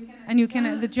leaked, and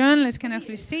the journalists can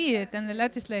actually see it, and the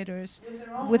legislators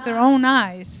with their own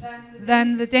eyes,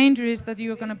 then the danger is that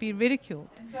you're going to be ridiculed.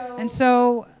 And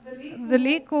so the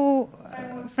legal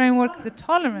framework, the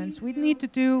tolerance, we need to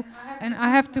do, and I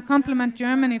have to compliment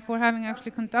Germany for having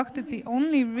actually conducted the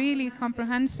only really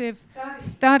comprehensive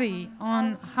study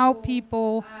on how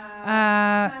people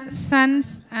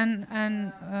sense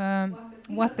and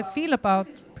what they feel about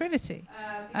privacy.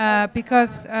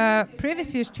 Because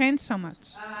privacy has changed so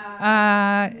much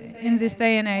in this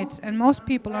day and age, and most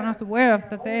people are not aware of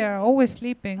that they are always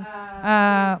sleeping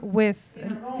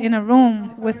in a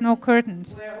room with no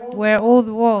curtains, where all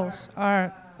the walls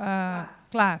are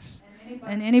glass,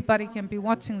 and anybody can be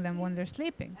watching them when they're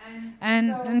sleeping.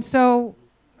 And so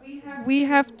we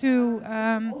have to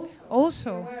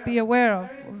also be aware of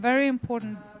a very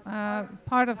important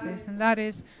part of this, and that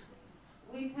is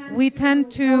we tend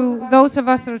to, those of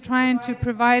us that are trying to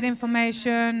provide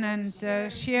information and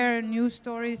share news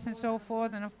stories and so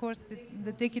forth, and of course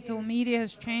the digital media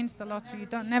has changed a lot, so you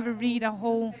don't never read a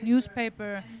whole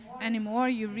newspaper anymore.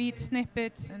 You read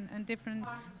snippets and different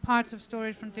parts of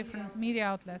stories from different media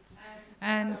outlets.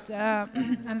 And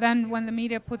then when the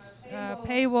media puts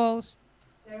paywalls,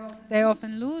 they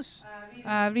often lose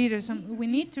readers. And we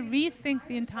need to rethink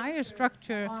the entire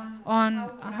structure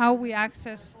on how we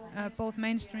access both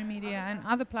mainstream media and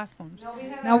other platforms.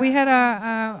 Now we had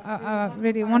a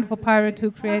really wonderful pirate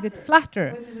who created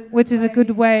Flatter, which is a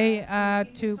good way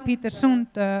to Peter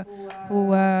Sund, who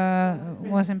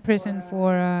was in prison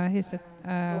for his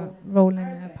role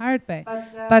in Pirate Bay.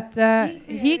 But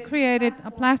he created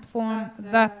a platform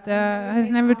that has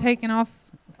never taken off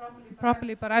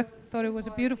properly, but I thought it was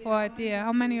a beautiful idea.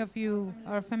 How many of you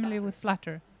are familiar with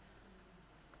Flutter?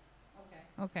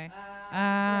 Okay.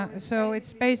 So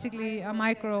it's basically a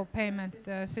micro payment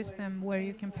system where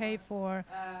you can pay for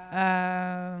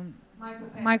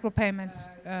micro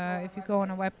payments if you go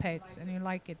on a web page and you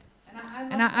like it.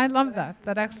 And I love that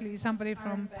actually somebody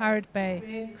from Pirate Bay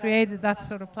created that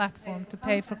sort of platform to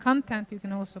pay for content. You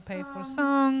can also pay for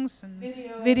songs and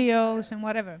videos and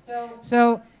whatever.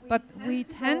 So, but we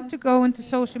tend to go into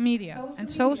social media. And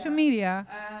social media,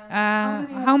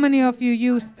 how many of you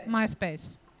used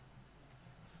MySpace?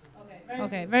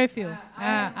 Okay, very few.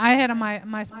 I had a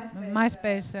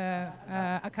MySpace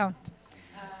account.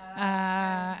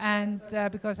 And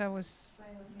because I was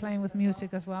playing with music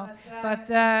as well. But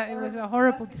it was a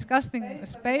horrible, disgusting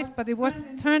space, but it was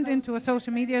turned into a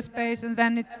social media space, and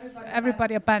then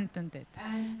everybody abandoned it.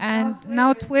 And now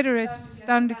Twitter is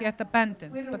starting to get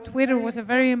abandoned, but Twitter was a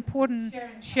very important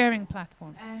sharing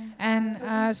platform. And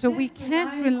so we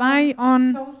can't rely on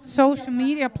social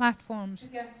media platforms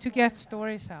to get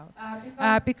stories out,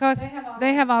 because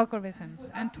they have algorithms.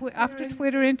 And after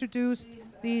Twitter introduced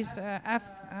these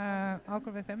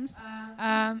algorithms,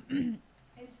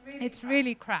 it's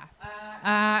really crap.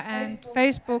 And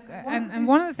Facebook, and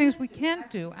one of the things we can't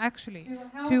do, actually,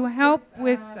 to help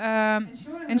with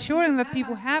ensuring that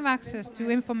people have access to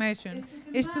information,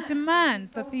 is to demand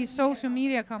that these social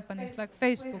media companies like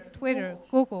Facebook, Twitter,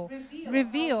 Google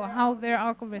reveal how their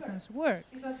algorithms work.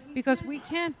 Because we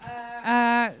can't,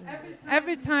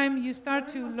 every time you start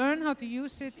to learn how to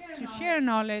use it to share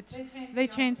knowledge, they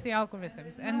change the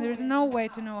algorithms, and there's no way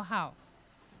to know how.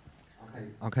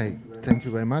 Okay, thank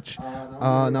you very much.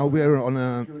 Now we are on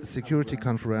a security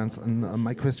conference, and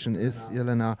my question is,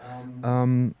 Jelena,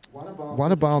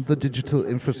 what about the digital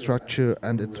infrastructure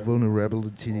and its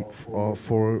vulnerability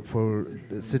for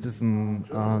citizen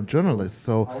journalists?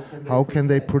 So how can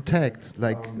they protect?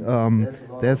 Like,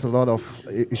 there's a lot of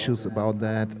issues about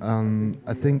that.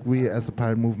 I think we as a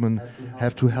pirate movement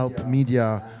have to help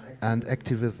media and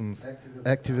activists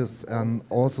and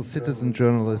also citizen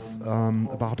journalists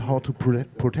about how to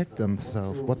protect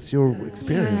themselves. What's your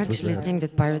experience? I actually think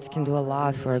that pirates can do a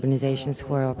lot for organizations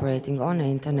who are operating on the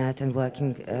internet and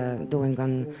working,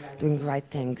 doing right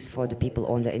things for the people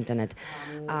on the internet.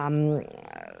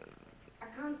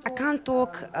 I can't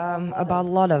talk about a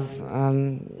lot of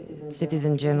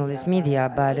citizen journalist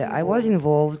media, but I was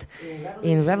involved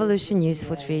in Revolution News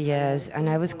for 3 years, and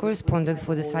I was correspondent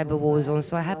for the Cyber War Zone,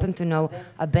 so I happen to know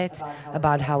a bit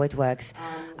about how it works.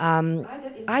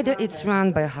 Either it's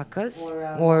run by hackers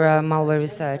or malware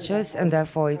researchers, and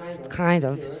therefore it's kind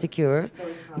of secure,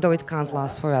 though it can't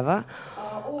last forever.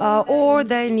 Or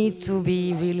they need to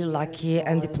be really lucky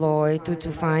and deploy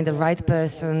to find the right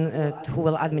person who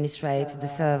will administrate the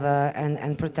server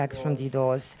and protect from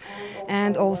DDoS.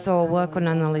 And also work on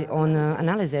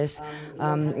analysis,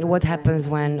 what happens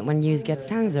when news gets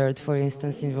censored, for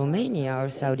instance, in Romania or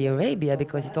Saudi Arabia,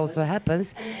 because it also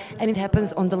happens, and it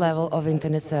happens on the level of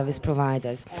internet service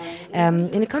providers.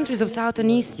 In the countries of South and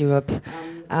East Europe,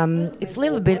 it's a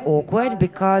little bit awkward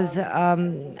because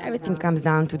everything comes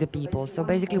down to the people. So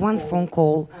basically one phone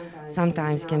call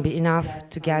sometimes can be enough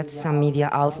to get some media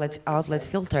outlets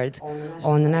filtered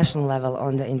on the national level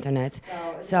on the internet.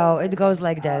 So it goes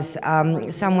like this.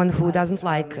 Someone who doesn't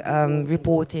like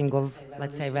reporting of,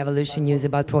 let's say, revolution news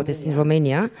about protests in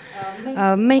Romania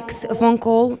makes a phone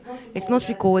call. It's not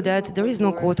recorded. There is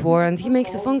no court warrant. He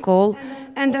makes a phone call,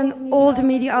 and then all the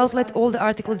media outlet, all the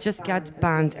articles just get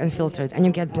banned and filtered, and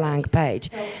you get blank page.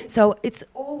 So it's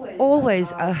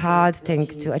always a hard thing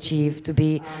to achieve, to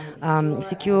be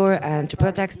secure and to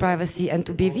protect privacy and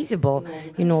to be visible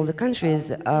in all the countries.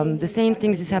 The same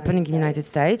things is happening in the United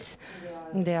States.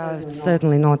 They are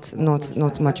certainly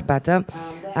not much better.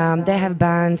 They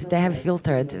have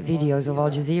filtered videos of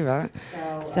Al Jazeera,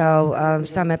 so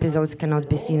some episodes cannot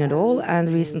be seen at all. And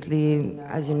recently,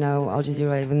 as you know, Al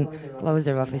Jazeera even closed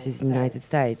their offices in the United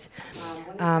States.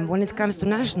 When it comes to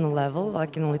national level, I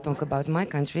can only talk about my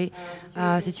country.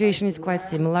 Situation is quite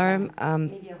similar.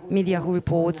 Media who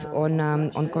reports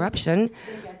on corruption,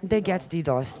 they get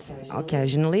DDoSed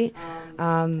occasionally.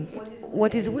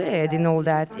 What is weird in all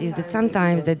that is that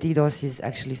sometimes the DDoS is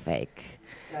actually fake.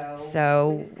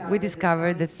 So we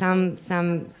discovered that some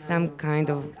kind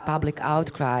of public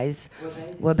outcries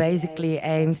were basically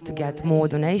aimed to get more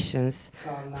donations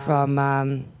from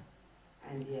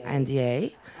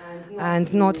NDA,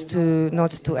 and not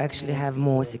to actually have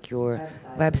more secure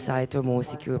website or more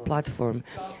secure platform.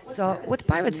 So what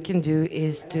pirates can do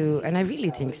is to, and I really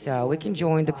think so, we can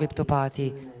join the crypto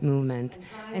party movement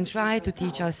and try to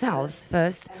teach ourselves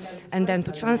first, and then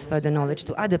to transfer the knowledge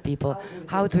to other people,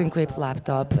 how to encrypt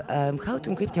laptop, how to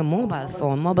encrypt your mobile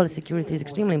phone. Mobile security is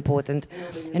extremely important,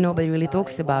 and nobody really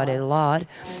talks about it a lot.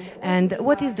 And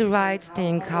what is the right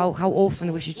thing, how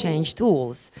often we should change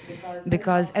tools,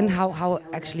 because, and how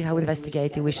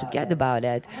investigative we should get about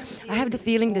it. I have the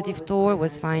feeling that if Tor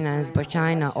was financed by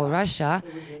China or Russia,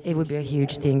 it would be a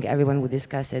huge thing, everyone would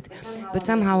discuss it. But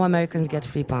somehow Americans get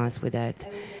free pass with that,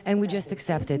 and we just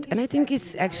accept it. And I think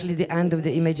it's actually the end of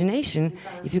the imagination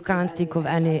if you can't think of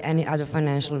any other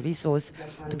financial resource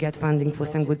to get funding for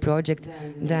some good project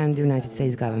than the United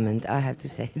States government, I have to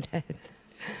say that.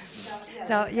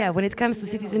 So yeah, when it comes to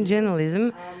citizen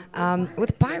journalism,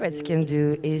 What pirates can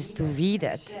do is to read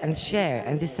it and share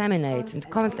and disseminate and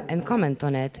comment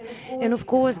on it, and of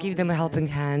course give them a helping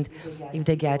hand if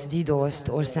they get DDoSed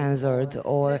or censored.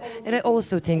 And I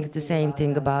also think the same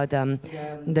thing about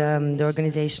the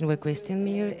organization where Christian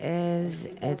Mir is.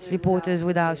 It's Reporters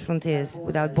Without Frontiers,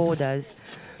 Without Borders.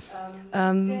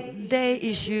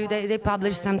 They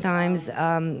publish sometimes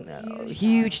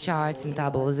huge charts and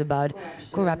tables about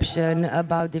corruption,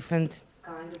 about different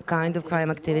kind of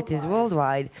crime activities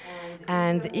worldwide.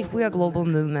 And if we are a global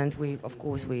movement, of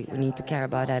course we need to care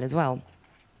about that as well.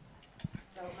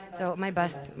 So my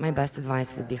best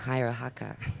advice would be hire a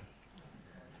hacker.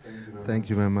 Thank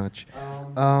you very much.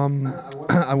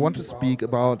 I want to speak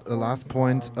about a last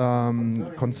point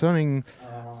concerning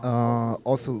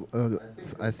also,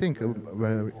 I think, a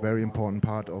very, very important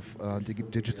part of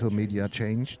digital media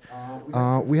changed.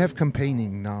 We have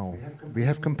campaigning now. We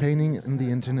have campaigning in the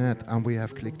internet, and we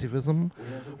have collectivism.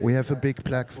 We have a big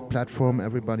platform,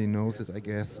 everybody knows it, I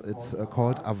guess. It's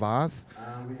called Avaz.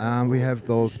 And we have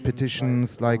those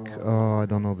petitions like, I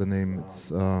don't know the name,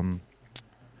 it's...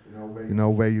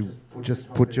 where you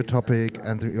just put your topic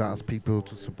and you ask people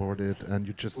to support it, and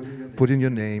you just put in your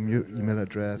name, your email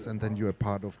address, and then you are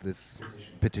part of this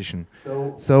petition.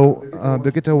 So,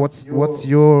 Birgitta, what's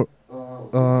your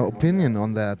opinion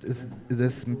on that? Is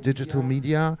this digital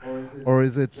media, or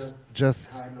is it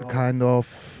just a kind of,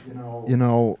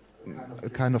 a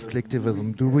kind of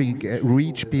collectivism? Do we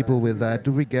reach people with that?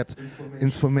 Do we get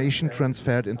information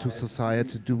transferred into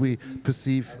society? Do we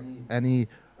perceive any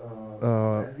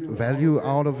value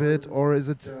out of it, or is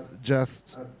it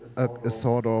just a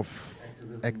sort of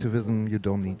activism you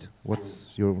don't need?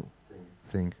 What's your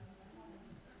thing?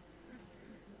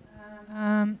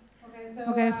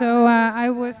 Okay, so I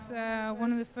was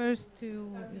one of the first to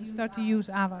start to use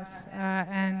Avaz,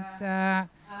 and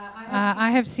I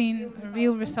have seen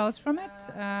real results from it.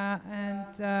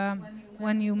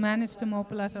 When you manage to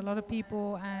mobilize a lot of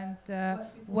people, and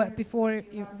before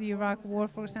the Iraq War,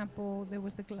 for example, there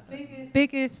was the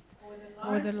biggest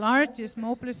or the largest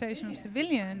mobilization of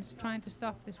civilians trying to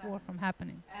stop this war from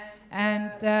happening.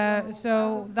 And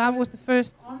so that was the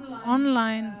first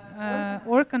online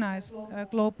organized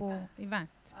global event,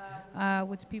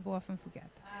 which people often forget.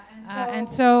 And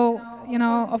so,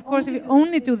 of course, if you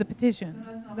only do the petition,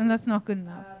 then that's not good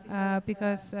enough,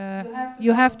 because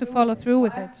you have to follow through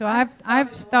with it. So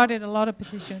I've started a lot of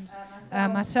petitions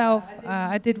myself.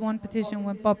 I did one petition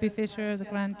when Bobby Fischer, the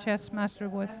Grand Chess Master,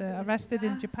 was arrested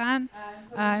in Japan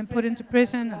and put into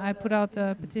prison. I put out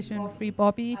a petition, Free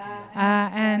Bobby,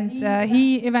 and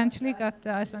he eventually got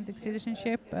Icelandic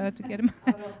citizenship to get him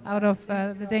out of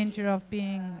the danger of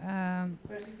being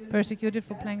persecuted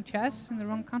for playing chess in the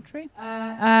wrong country.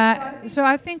 So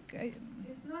I think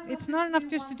it's not enough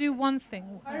just to do one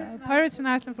thing. Pirates in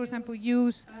Iceland, for example,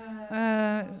 use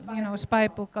spy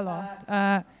book a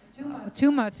lot.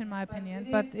 Too much, in my opinion,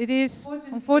 but it is,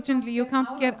 unfortunately, you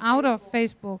can't get out of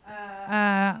Facebook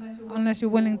unless you're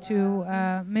willing to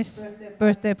miss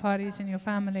birthday parties in your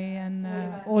family and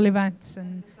all events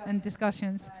and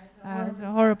discussions. It's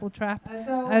a horrible trap.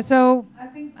 So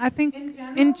I think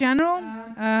in general,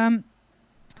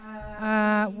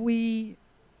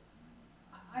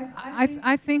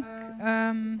 I think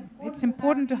it's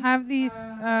important to have these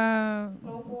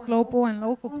global and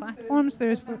local platforms. There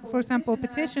is, for example, a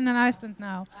petition in Iceland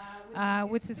now,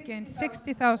 which has gained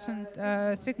 60,000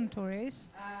 signatories.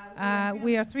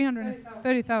 We are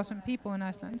 330,000 people in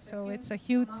Iceland, so it's a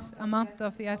huge amount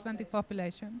of the Icelandic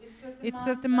population. It's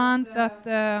a demand that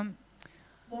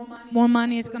more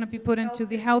money is going to be put into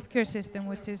the healthcare system,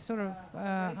 which is sort of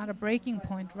at a breaking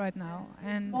point right now.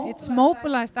 And it's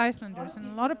mobilized Icelanders and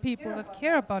a lot of people that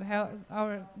care about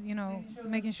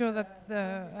making sure that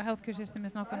the healthcare system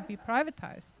is not going to be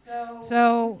privatized.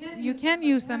 So you can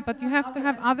use them, but you have to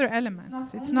have other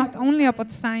elements. It's not only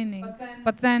about signing,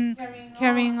 but then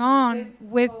carrying on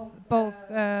with both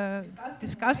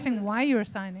discussing why you're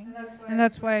signing, and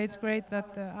that's why it's great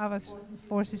that Avaz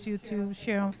forces you to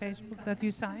share on Facebook that you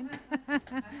signed.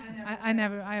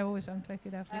 I always unclick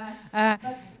it after.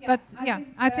 But yeah,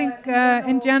 I think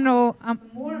in general,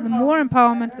 the more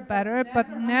empowerment, the better, but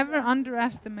never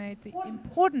underestimate the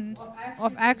importance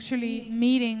of actually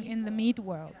meeting in the meet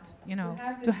world.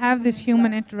 To have this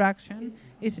human interaction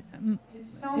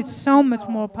it's so much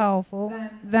more powerful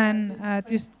than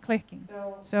just clicking.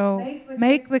 So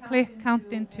make the click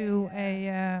count into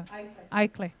a I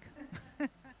click.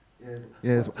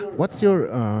 Yes. What's your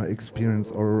experience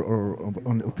or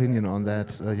opinion on that,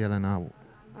 Jelena?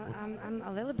 I'm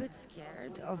a little bit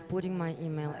scared of putting my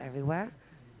email everywhere.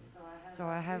 So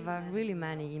I have really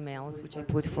many emails which I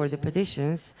put for the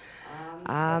petitions.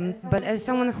 But as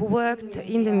someone who worked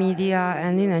in the media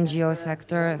and in NGO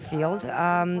sector field,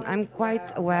 I'm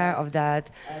quite aware of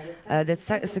that. The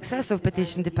success of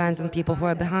petition depends on people who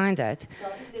are behind it.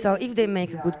 So if they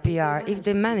make a good PR, if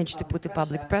they manage to put the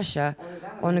public pressure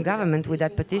on the government with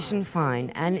that petition,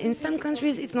 fine. And in some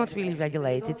countries, it's not really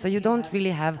regulated, so you don't really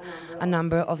have a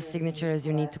number of signatures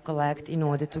you need to collect in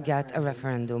order to get a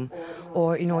referendum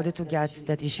or in order to get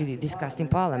that issue discussed in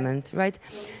parliament, right?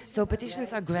 So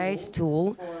petitions are a great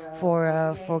tool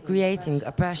for creating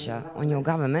a pressure on your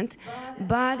government,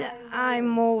 but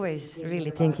I'm always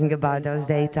really thinking about those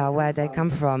data, where they come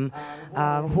from,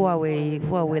 who are we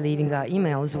leaving our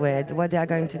emails with, what they are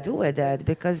going to do with it,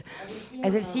 because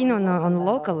as I've seen on a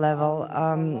local level,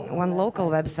 one local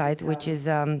website which is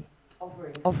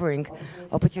offering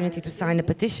opportunity to sign a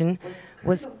petition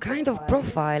was kind of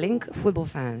profiling football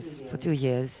fans for 2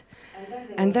 years.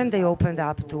 And then they opened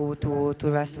up to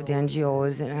the rest of the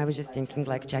NGOs, and I was just thinking,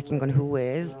 like, checking on who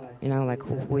is, you know, like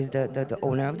who is the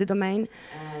owner of the domain,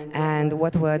 and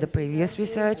what were the previous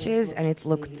researches, and it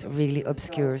looked really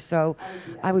obscure. So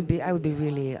I would be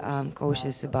really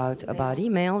cautious about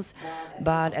emails.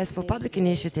 But as for public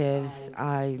initiatives,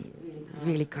 I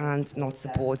really can't not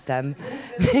support them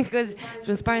because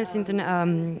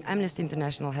Amnesty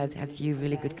International had few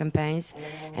really good campaigns,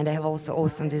 and they have also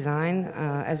awesome design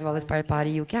as well as Pirate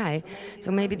Party UK.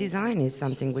 So maybe design is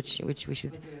something which we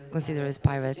should consider as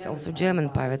pirates. Also, German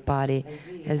Pirate Party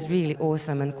has really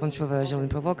awesome and controversial and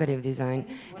provocative design,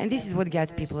 and this is what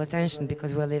gets people attention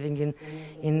because we're living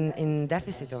in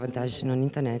deficit of attention on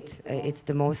internet. It's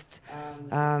the most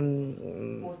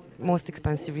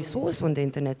expensive resource on the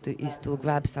internet is to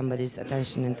grab somebody's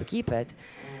attention and to keep it.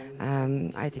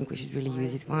 I think we should really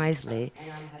use it wisely,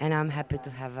 and I'm happy to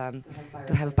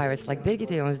have pirates like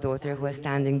Birgitta Jónsdóttir who are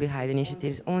standing behind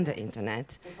initiatives on the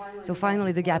internet. So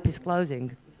finally the gap is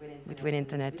closing between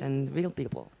internet and real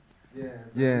people.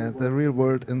 Yeah, the real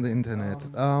world in the internet.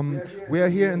 We are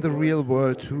here in the real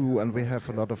world too, and we have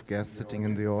a lot of guests sitting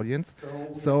in the audience.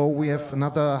 So we have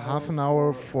another half an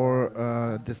hour for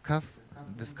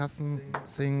discussing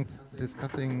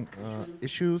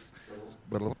issues.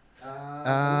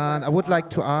 And I would like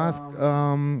to ask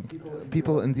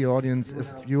people in the audience if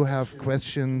you have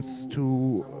questions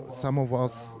to some of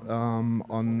us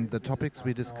on the topics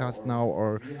we discussed now,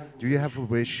 or do you have a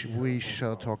wish we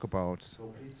shall talk about?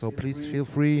 So please feel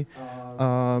free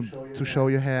to show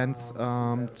your hands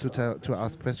to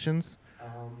ask questions.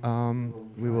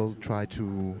 We will try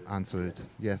to answer it.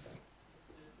 Yes.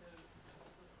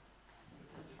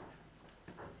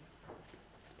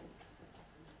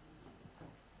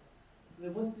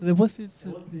 There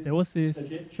was this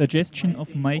suggestion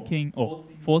of making or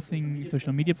forcing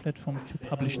social media platforms to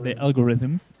publish their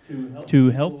algorithms to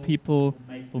help people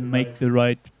make the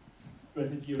right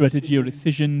strategy or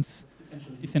decisions,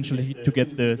 essentially to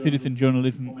get the citizen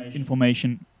journalism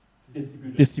information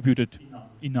distributed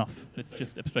enough. Let's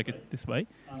just abstract it this way.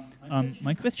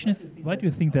 My question is, why do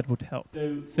you think that would help?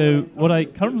 So what I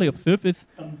currently observe is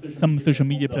some social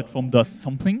media platform does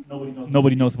something,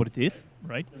 nobody knows what it is,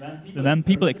 right? And then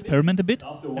people experiment a bit,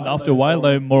 and after a while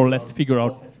they more or less figure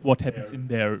out what happens in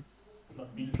there.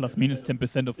 Plus minus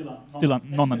 10% of still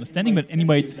non-understanding, but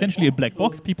anyway, it's essentially a black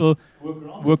box. People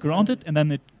work around it, and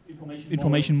then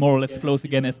information more or less flows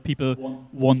again as people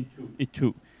want it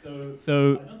to.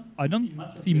 So I don't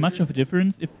see much of a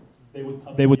difference if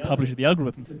they would publish the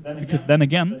algorithms, because then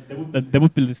again, there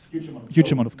would be this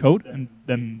huge amount of code, and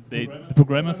then the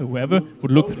programmers or whoever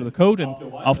would look through the code, and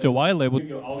after a while they would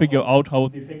figure out how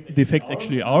the effects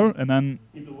actually are, and then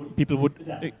people would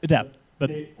adapt. But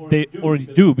they already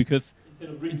do, because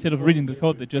instead of reading the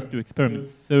code, they just do experiments.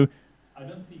 So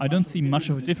I don't see much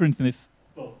of a difference in this,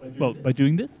 well, by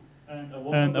doing this.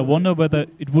 And I wonder whether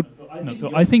it would. No,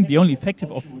 so I think the only effective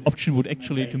option would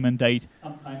actually to mandate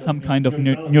some kind of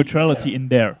neutrality in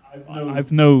there. I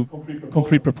have no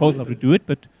concrete proposal how to do it,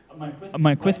 but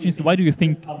my question is, why do you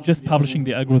think just publishing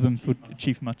the algorithms would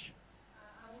achieve much?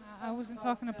 I wasn't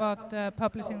talking about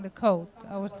publishing the code.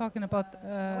 I was talking about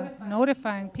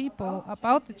notifying people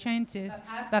about the changes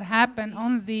that happen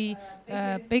on the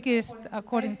biggest,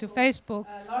 according to Facebook,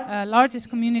 largest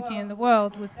community in the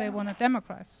world, which they want to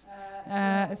democratize.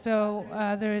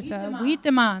 We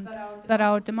demand that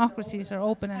our democracies are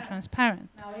open and transparent.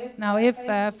 Now, if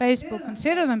Facebook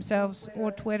consider themselves,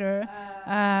 or Twitter,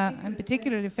 and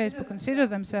particularly Facebook, consider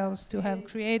themselves to have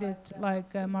created,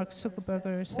 like Mark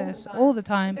Zuckerberg says all the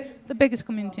time, the biggest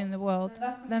community in the world,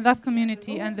 then that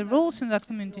community and the rules in that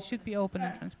community should be open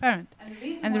and transparent.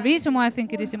 And the reason why I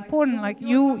think it is important, like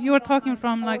you're talking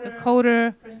from like a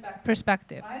coder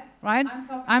perspective, right?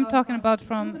 I'm talking about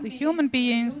from the human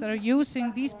beings that are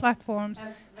using these platforms,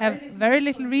 have very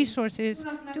little resources,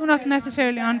 do not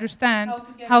necessarily understand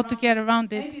how to get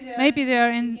around it. Maybe they are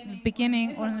in the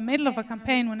beginning or in the middle of a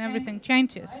campaign when everything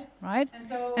changes, right?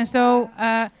 And so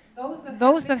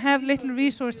those that have little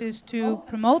resources to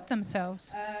promote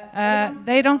themselves,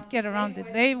 they don't get around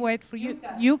it. They wait for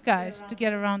you guys to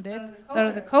get around it. That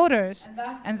are the coders,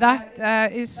 and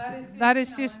that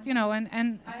is just, you know.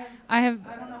 And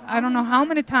I don't know how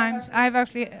many times I've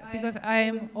actually, because I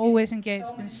am always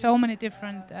engaged in so many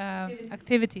different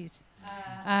activities.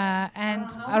 And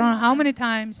I don't know how many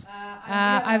times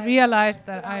I realized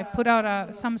that I put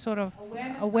out some sort of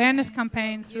awareness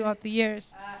campaign throughout the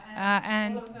years,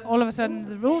 and all of a sudden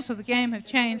the rules of the game have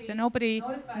changed and nobody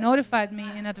notified me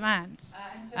in advance.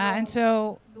 And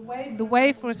so the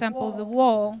way, for example, the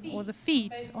wall or the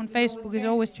feed on Facebook is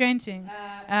always changing.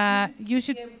 You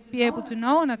should be able to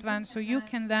know in advance, so you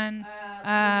can then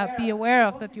be aware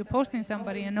of that you're posting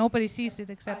somebody and nobody sees it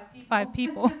except 5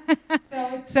 people.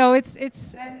 So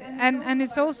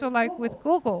it's also like with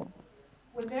Google,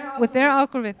 with their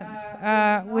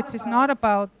algorithms, which is not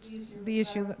about the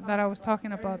issue that I was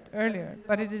talking about earlier,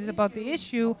 but it is about the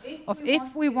issue of if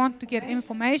we want to get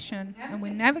information and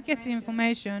we never get the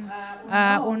information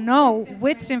or know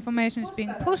which information is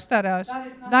being pushed at us,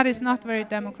 that is not very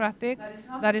democratic,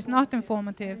 that is not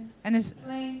informative, and is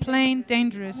plain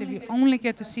dangerous if you only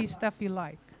get to see stuff you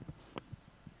like.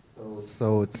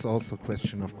 So it's also a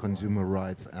question of consumer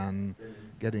rights and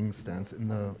getting stance in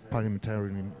the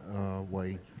parliamentarian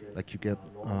way, like you get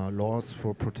laws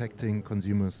for protecting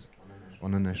consumers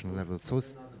on a national level. So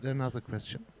is there another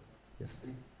question? Yes,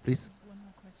 please. Just one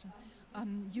more question.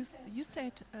 You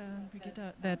said,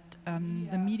 Birgitta, that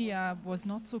the media was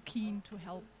not so keen to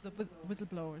help the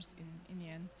whistleblowers in the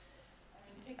end.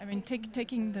 I mean,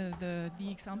 taking the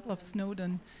example of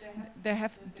Snowden, they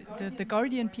have the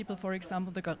Guardian people, for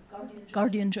example, the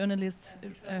Guardian journalists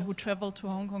who traveled to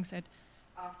Hong Kong said,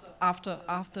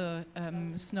 after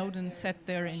Snowden sat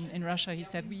there in Russia, he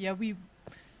said,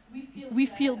 we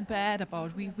feel bad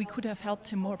about, we could have helped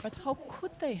him more, but how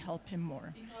could they help him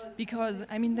more? Because,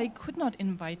 I mean, they could not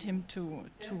invite him to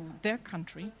their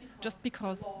country just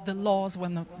because the laws were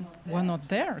not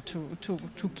there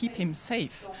to keep him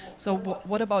safe. So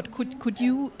what about, could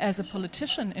you as a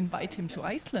politician invite him to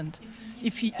Iceland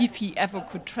if he ever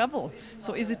could travel?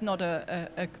 So is it not a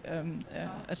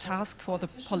task for the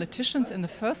politicians in the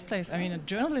first place? I mean,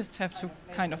 journalists have to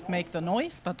kind of make the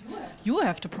noise, but you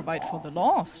have to provide for the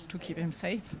laws to keep him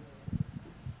safe.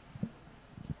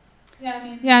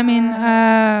 Yeah, I mean,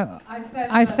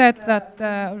 I said that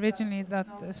originally that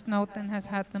Snowden has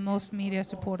had the most media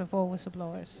support of all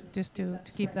whistleblowers, just to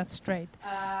keep that straight.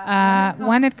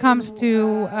 When it comes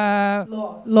to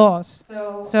laws,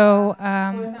 so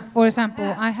for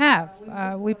example,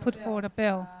 we put forward a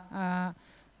bill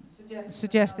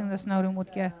suggesting that Snowden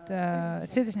would get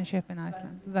citizenship in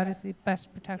Iceland. That is the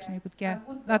best protection you could get.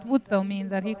 That would, though, mean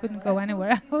that he couldn't go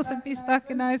anywhere else and be stuck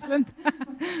in Iceland,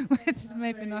 which is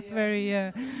maybe not very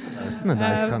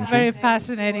very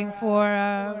fascinating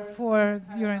for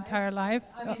your entire life.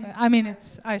 I mean,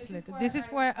 it's isolated. This is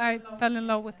why I fell in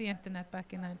love with the internet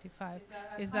back in '95,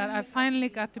 is that I finally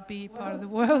got to be part of the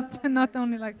world, and not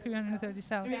only like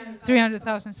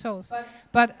 300,000 souls.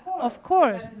 But of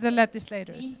course, the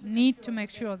legislators need to make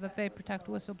sure that they protect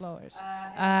whistleblowers.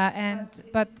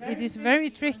 But it is very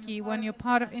tricky when you're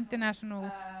part of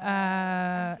international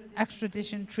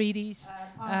extradition treaties,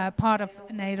 part of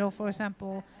NATO, for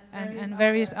example, and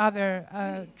various other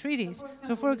treaties.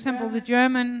 So, for example,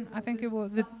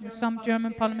 some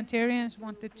German parliamentarians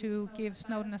wanted to give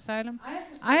Snowden asylum.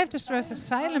 I have to stress,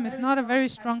 asylum is not a very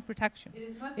strong protection.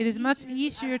 It is much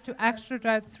easier to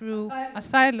extradite through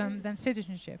asylum than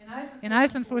citizenship. In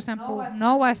Iceland, for example,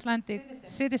 no Icelandic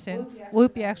citizen will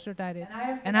be extradited.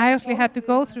 And I actually had to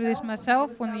go through this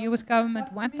myself when the US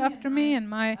government went after me and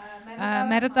my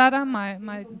metadata,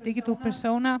 my digital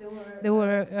persona. There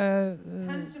were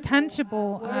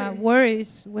tangible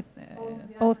worries with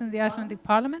both in the Icelandic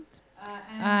Parliament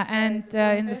and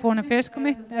in the Foreign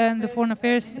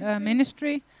Affairs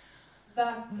Ministry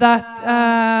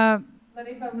that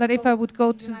that if I would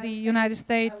go to the United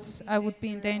States, I would be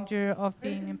in danger of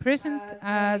being imprisoned.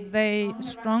 They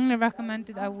strongly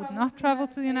recommended I would not travel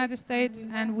to the United States,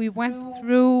 and we went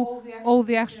through all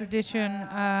the extradition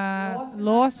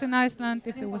laws in Iceland.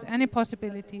 If there was any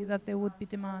possibility that there would be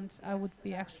demands, I would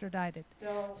be extradited.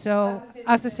 So,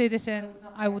 as a citizen,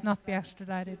 I would not be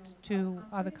extradited to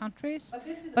other countries.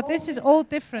 But this is all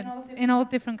different in all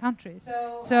different countries.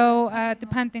 So,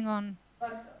 depending on...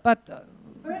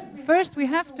 First, we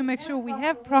have to make sure we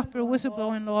have proper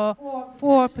whistleblowing law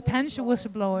for potential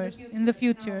whistleblowers in the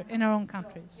future in our own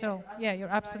countries. So, yeah, you're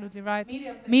absolutely right.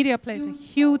 Media plays a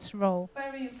huge role,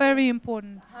 very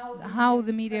important, how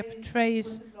the media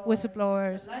portrays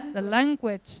whistleblowers, the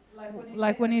language,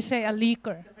 like when you say a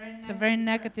leaker, it's a very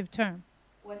negative term.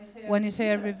 When you say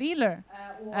a revealer,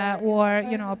 or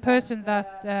a person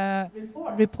that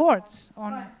reports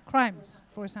on crimes,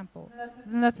 for example,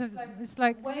 then it's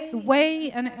like the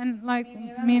way, and like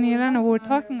me and Jelena were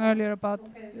talking earlier about,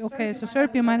 okay, so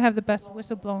Serbia might have the best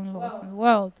whistleblowing laws in the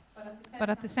world, but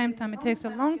at the same time it takes a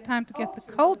long time to get the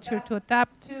culture to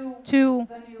adapt to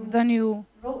the new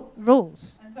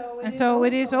rules. And so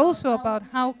it is also about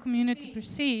how community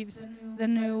perceives the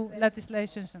new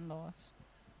legislations and laws.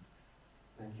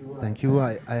 Thank you.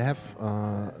 I have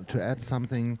to add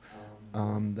something.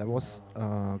 There was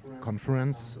a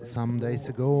conference some days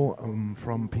ago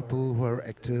from people who are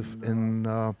active in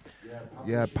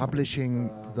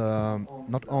publishing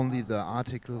not only the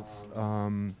articles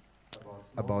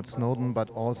about Snowden, but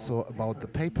also about the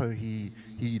paper he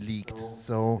leaked.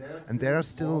 So, and there are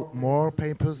still more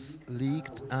papers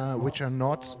leaked which are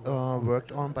not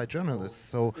worked on by journalists.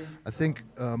 So I think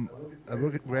a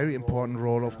very important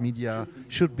role of media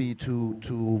should be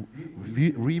to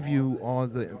review all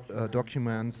the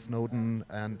documents Snowden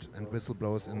and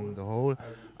whistleblowers in the whole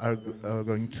are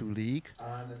going to leak,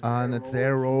 and it's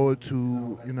their role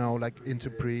to like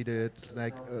interpret it,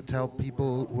 like tell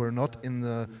people who are not in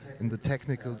the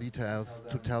technical details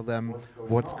to tell them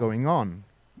what's going on.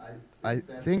 I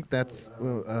think that's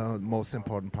most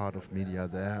important part of media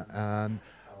there, and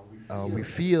we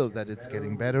feel that it's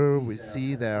getting better. We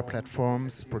see there are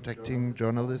platforms protecting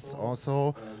journalists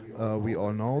also. We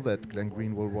all know that Glenn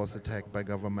Greenwald was attacked by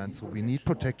government, so we need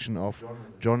protection of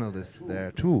journalists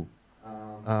there too.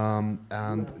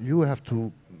 And you have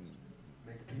to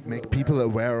make people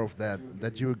aware of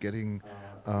that you're getting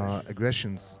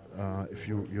aggressions if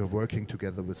you're working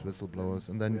together with whistleblowers,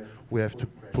 and then we have to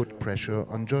put pressure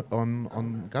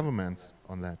on governments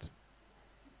on that.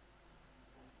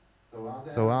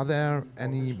 So are there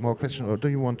any more questions, or do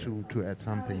you want to add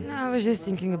something? No, I was just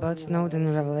thinking about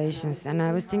Snowden revelations, and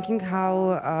I was thinking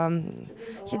how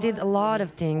he did a lot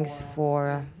of things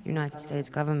for United States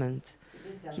government.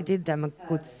 He did them a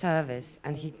good service,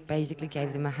 and he basically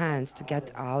gave them a hand to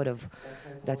get out of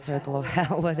that circle of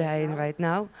hell where they're in right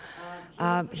now.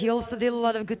 He also did a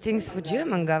lot of good things for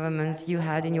German government. You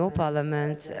had in your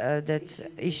parliament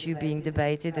that issue being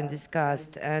debated and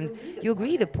discussed, and you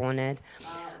agreed upon it.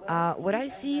 What I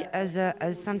see as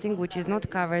something which is not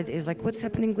covered is like what's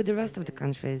happening with the rest of the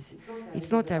countries.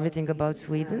 It's not everything about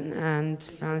Sweden and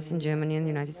France and Germany and the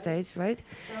United States, right?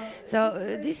 So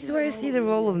this is where I see the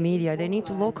role of media. They need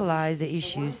to localize the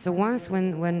issues. So once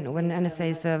when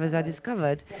NSA servers are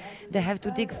discovered, they have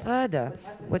to dig further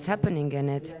what's happening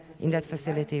in that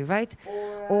facility, right?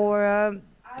 Or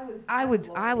I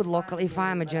would locally, if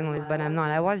I'm a journalist, but I'm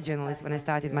not. I was a journalist when I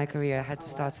started my career. I had to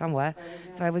start somewhere.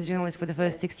 So I was a journalist for the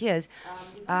first 6 years.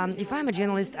 If I'm a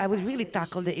journalist, I would really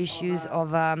tackle the issues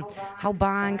of how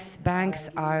banks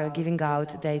are giving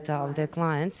out data of their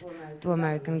clients to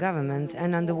American government,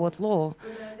 and under what law.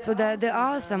 So there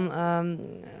are some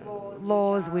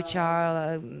laws which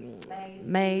are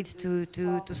made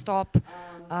to stop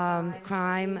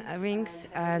crime rings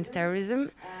and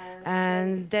terrorism.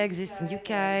 And they exist in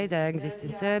UK, they exist in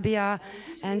Serbia,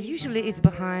 and usually it's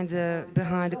behind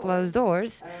the closed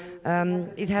doors.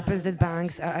 It happens that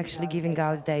banks are actually giving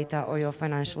out data or your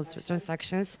financial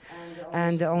transactions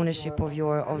and the ownership of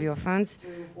your funds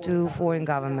to foreign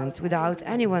governments without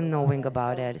anyone knowing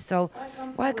about it. So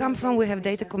where I come from, we have a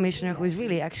data commissioner who is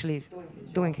really actually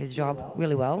doing his job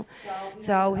really well.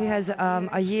 So he has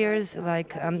every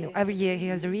year he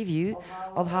has a review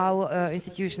of how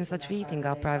institutions are treating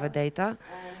our private data,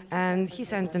 and he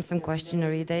sends them some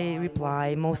questionnaire. They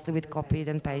reply mostly with copied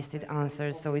and pasted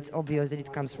answers, so it's obvious that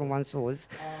it comes from one source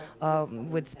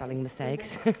with spelling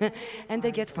mistakes, and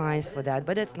they get fines for that,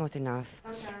 but that's not enough.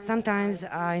 Sometimes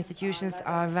institutions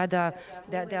are rather,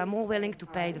 they are more willing to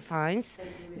pay the fines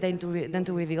than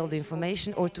to reveal the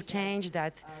information or to change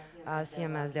that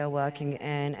CMS they're working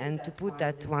in, and to put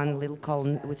that one little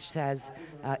column which says,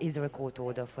 is there a court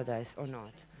order for this or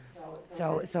not?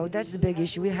 So that's the big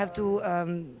issue. We have to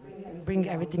bring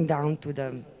everything down to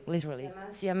the, literally,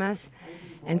 CMS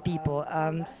and people.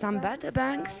 Some better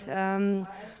banks are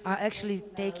actually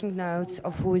taking notes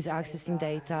of who is accessing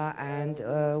data and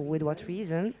with what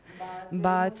reason.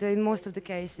 But in most of the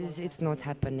cases, it's not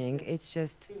happening. It's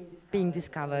just being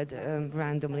discovered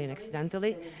randomly and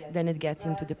accidentally. Then it gets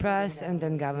into the press, and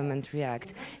then government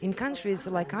reacts. In countries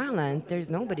like Ireland, there's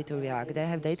nobody to react. They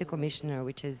have data commissioner,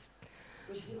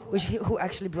 who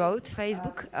actually brought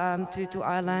Facebook to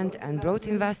Ireland and brought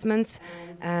investments,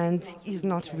 and is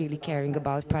not really caring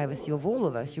about privacy of all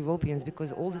of us Europeans,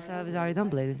 because all the servers are in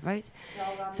Dublin, right?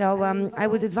 So I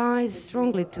would advise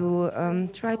strongly to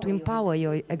try to empower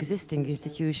your existing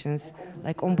institutions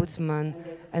like Ombudsman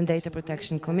and Data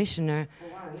Protection Commissioner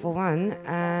for one,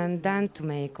 and then to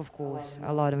make, of course,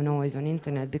 a lot of noise on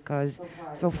internet, because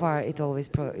so far it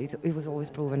was always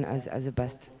proven as the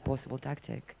best possible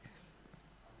tactic.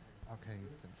 Okay,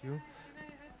 thank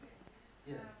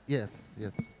you. Yes,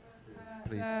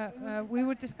 please. We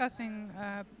were discussing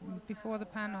before the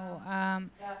panel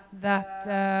that,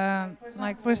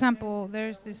 like, for example,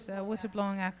 there's this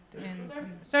whistleblowing act in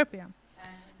Serbia,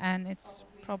 and it's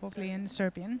probably in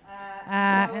Serbian.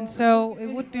 And so it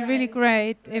would be really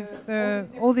great if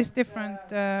all these different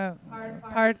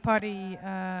pirate party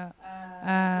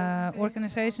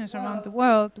organizations around the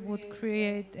world would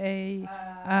create a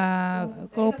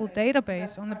global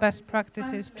database on the best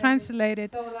practices,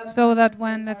 translated so that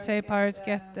when, let's say, pirates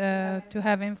get to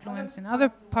have influence in other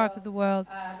parts of the world,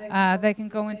 they can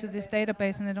go into this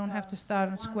database and they don't have to start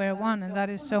on square one. And that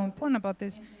is so important about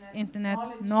this internet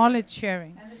knowledge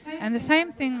sharing. And the same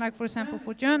thing, like, for example,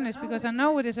 for journalists, because I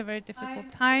know it is a very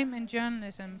difficult time in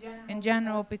journalism in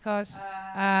general, because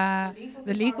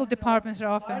the legal departments are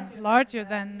often larger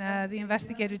than the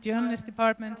investigative journalist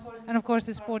departments, and of course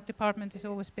the sport department is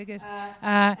always biggest.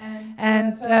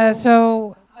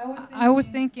 So I was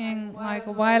thinking, like,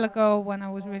 a while ago when I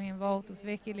was really involved with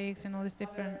WikiLeaks and all these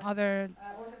different other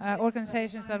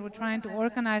organizations that were trying to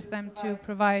organize them to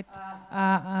provide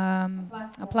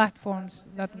platforms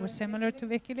that were similar to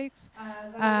WikiLeaks,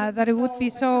 that it would be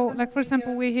so, like, for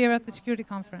example, we're here at the Security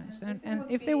Conference, and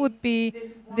if there would be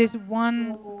this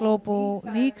one global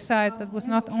leak site that was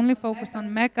not only focused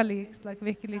on mega leaks like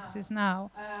WikiLeaks is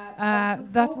now,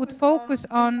 that would focus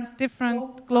on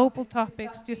different global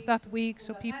topics just that week,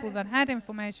 so people that had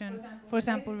information, for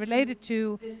example, related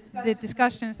to the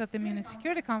discussions at the Munich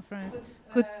Security Conference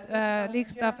could leak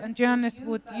stuff, and journalists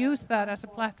would use that as a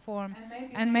platform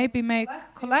and maybe make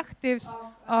collectives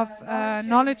of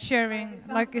knowledge sharing,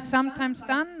 like is sometimes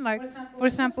done. Like, for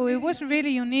example, it was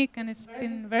really unique, and it's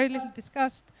been very little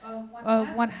discussed,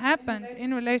 what happened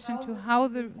in relation to how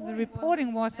the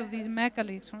reporting was of these mega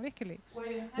leaks from WikiLeaks,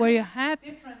 where you had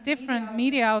different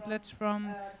media outlets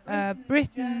from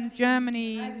Britain,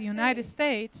 Germany, the United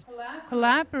States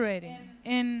collaborating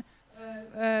in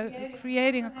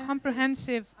creating a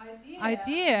comprehensive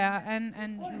idea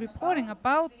and reporting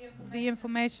about the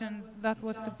information that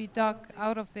was to be dug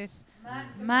out of this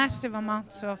massive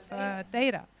amounts of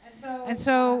data. And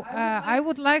so I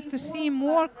would like to see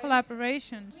more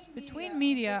collaborations between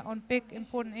media on big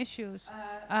important issues,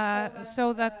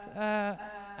 so that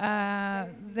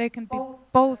they can be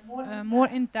both more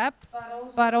in-depth,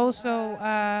 but also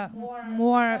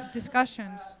more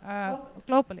discussions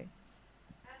globally.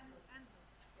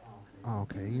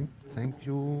 Okay, thank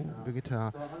you,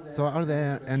 Birgitta. So are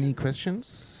there any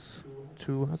questions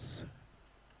to us?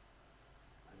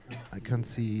 I can't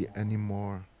see any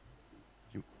more.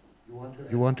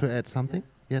 You want to add something?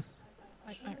 Yes?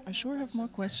 I sure have more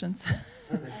questions.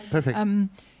 Perfect.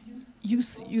 You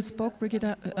spoke,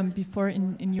 Birgitta, before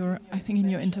in your, I think in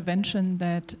your intervention,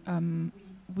 that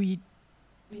we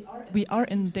are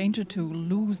in danger to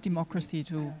lose democracy,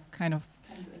 to kind of.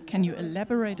 Can you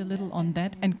elaborate a little on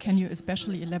that, and can you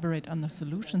especially elaborate on the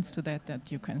solutions to that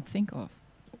you can think of?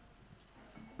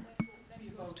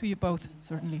 To you both,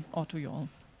 certainly, or to you all.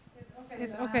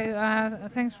 It's okay.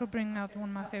 Thanks for bringing out one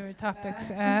of my favorite topics.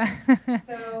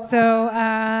 So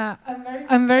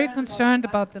I'm very concerned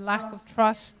about the lack of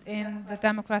trust in the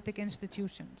democratic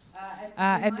institutions,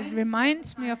 and it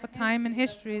reminds me of a time in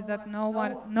history that no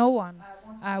one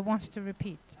wants to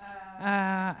repeat.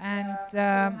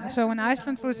 So in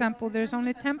Iceland, for example, there's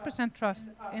only 10%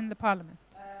 trust in the parliament.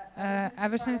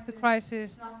 Ever since the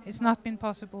crisis, it's not been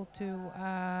possible to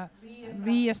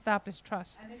re-establish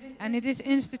trust. And it is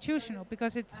institutional,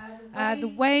 because it's the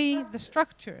way the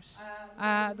structures,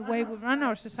 the way we run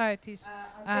our societies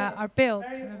are built,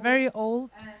 very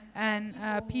old, and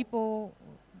people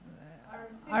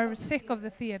are sick of the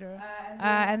theater,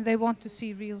 and they want to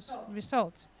see real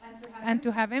results and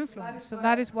to have influence. So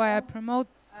that is why I promote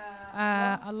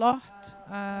a lot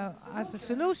as a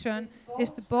solution is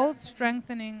to both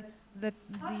strengthening the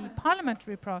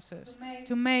parliamentary process,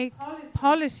 to make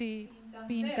policy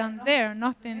being done there,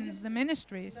 not in the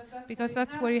ministries, because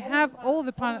that's where you have all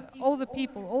the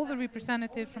people, all the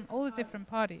representatives from all the different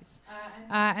parties,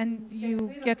 and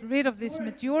you get rid of this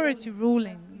majority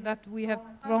ruling that we have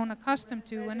grown accustomed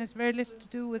to, and has very little to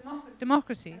do with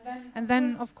democracy. And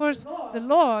then, of course, the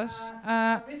laws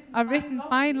are written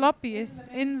by lobbyists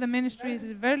in the ministries.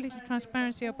 There's very little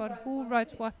transparency about who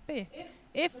writes what bit.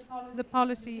 If the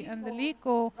policy and the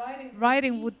legal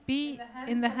writing would be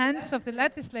in the hands of the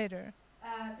legislator,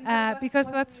 because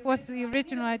that's what the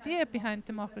original idea behind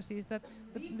democracy is, that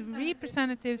the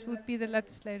representatives would be the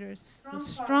legislators with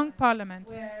strong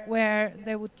parliaments where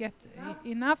they would get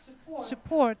enough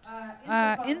support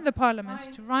in the parliaments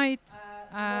to write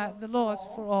the laws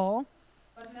for all.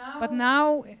 But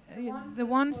now the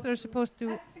ones that are supposed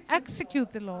to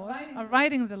execute the laws are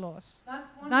writing the laws.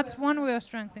 That's one way of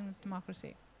strengthening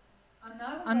democracy.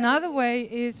 Another way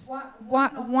is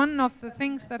one of the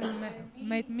things that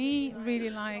made me really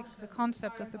like the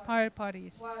concept of the pirate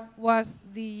parties was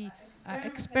the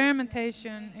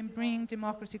experimentation in bringing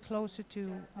democracy closer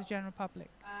to the general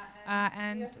public.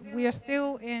 And we are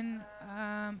still in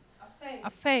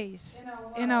a phase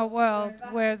in our world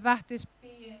where that is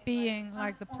being,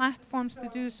 like, the platforms to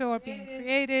do so are being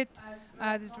created,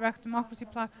 the direct democracy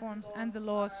platforms, and the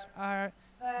laws are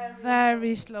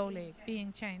very slowly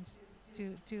being changed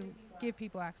to give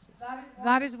people access.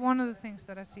 That is one of the things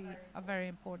that I see are very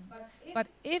important. But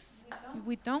if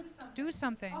we don't do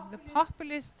something, the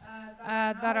populists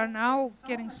that are now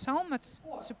getting so much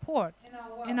support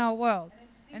in our world,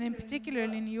 and in particular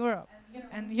in Europe,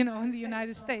 and in the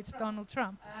United States, Donald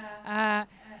Trump,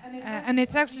 and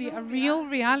it's actually a real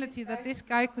reality that this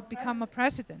guy could become a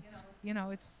president.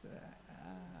 It's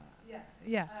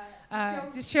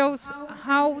this shows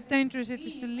how dangerous it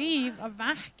is to leave a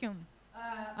vacuum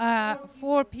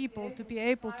for people to be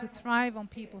able to thrive on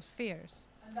people's fears.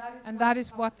 And that is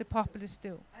what the populists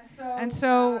do. And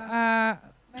so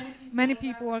many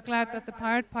people are glad that the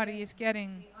Pirate Party is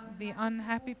getting the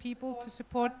unhappy people to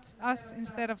support us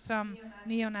instead of some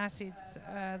neo-Nazis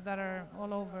that are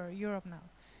all over Europe now.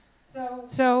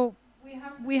 So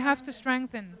we have to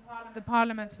strengthen the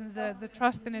parliaments and the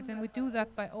trust in it, and we do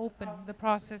that by opening the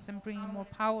process and bringing more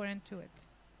power into it.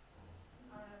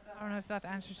 I don't know if that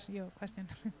answers your question.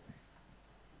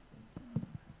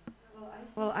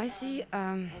 Well, I see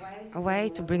a way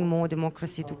to bring more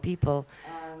democracy to people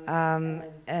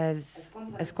as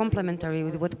complementary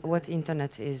with what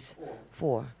internet is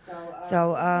for.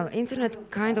 So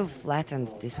internet kind of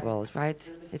flattened this world,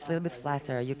 right? It's a little bit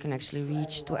flatter. You can actually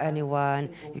reach to anyone.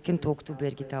 You can talk to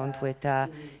Birgitta on Twitter,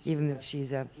 even if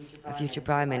she's a future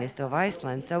Prime Minister of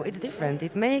Iceland. So it's different.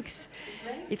 It makes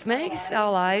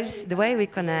our lives, the way we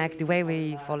connect, the way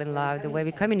we fall in love, the way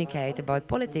we communicate about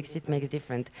politics, it makes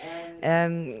different.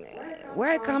 Where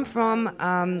I come from,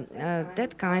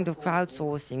 that kind of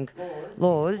crowdsourcing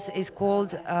laws is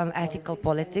called ethical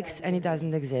politics, and it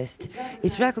doesn't exist.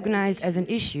 It's recognized as an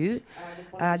issue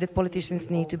that politicians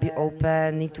need to be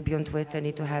open, need to be on Twitter,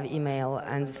 need to have email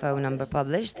and phone number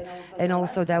published, and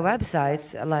also their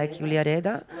websites like Julia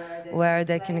Reda, where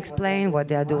they can explain what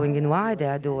they are doing and why they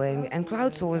are doing, and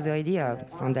crowdsource the idea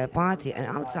from their party and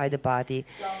outside the party.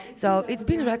 So it's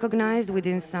been recognized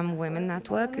within some women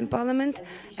network in parliament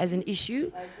as an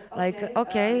issue. Like,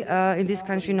 okay, in this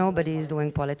country nobody is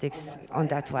doing politics on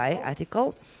that way,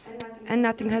 ethical, and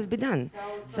nothing has been done.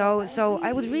 So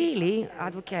I would really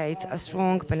advocate a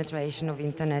strong penetration of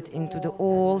internet into the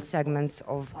all segments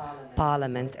of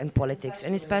parliament and politics,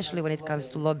 and especially when it comes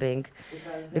to lobbying,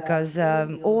 because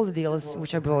all the deals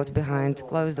which are brought behind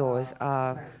closed doors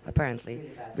are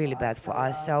apparently really bad for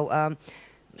us. So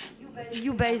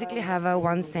you basically have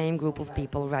one same group of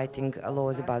people writing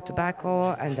laws about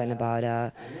tobacco, and then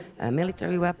about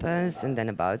military weapons, and then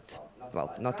about,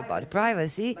 well, not about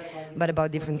privacy, but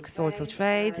about different sorts of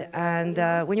trade. And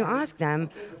when you ask them,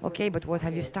 okay, but what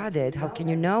have you studied? How can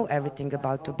you know everything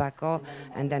about tobacco,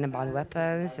 and then about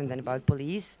weapons, and then about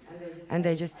police? And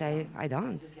they just say, I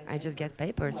don't. I just get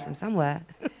papers from somewhere.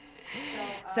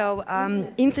 So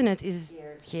internet is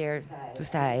here to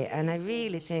stay, and I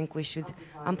really think we should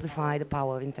amplify the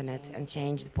power of internet and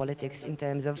change the politics in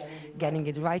terms of getting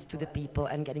it right to the people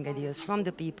and getting ideas from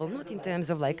the people, not in terms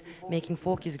of like making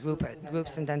focus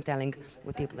groups and then telling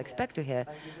what people expect to hear,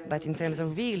 but in terms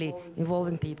of really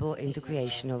involving people into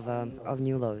creation of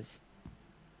new laws.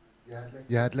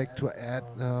 Yeah, I'd like to add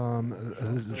a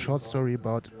little short story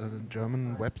about a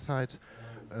German website.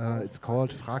 It's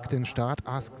called Frag den Staat,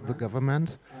 Ask the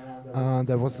Government.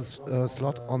 There was a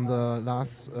slot on the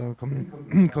last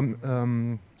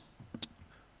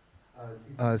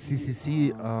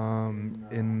CCC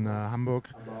in Hamburg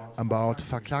about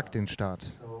Verklag den Staat.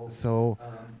 So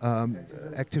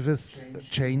activists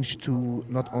changed to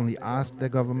not only ask their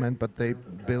government, but they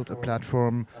built a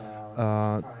platform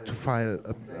to file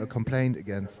a complaint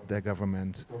against their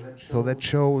government. So that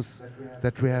shows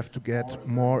that we have to get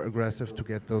more aggressive to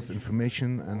get those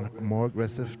information and more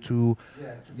aggressive to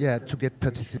get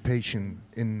participation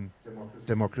in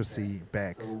democracy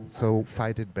back. So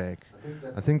fight it back.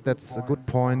 I think that's a good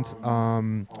point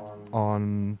on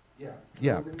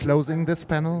closing this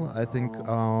panel. I think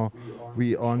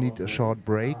we all need a short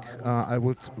break. I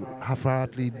would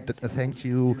half-heartedly thank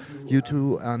you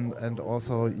two, and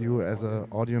also you as an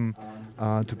audience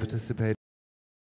to participate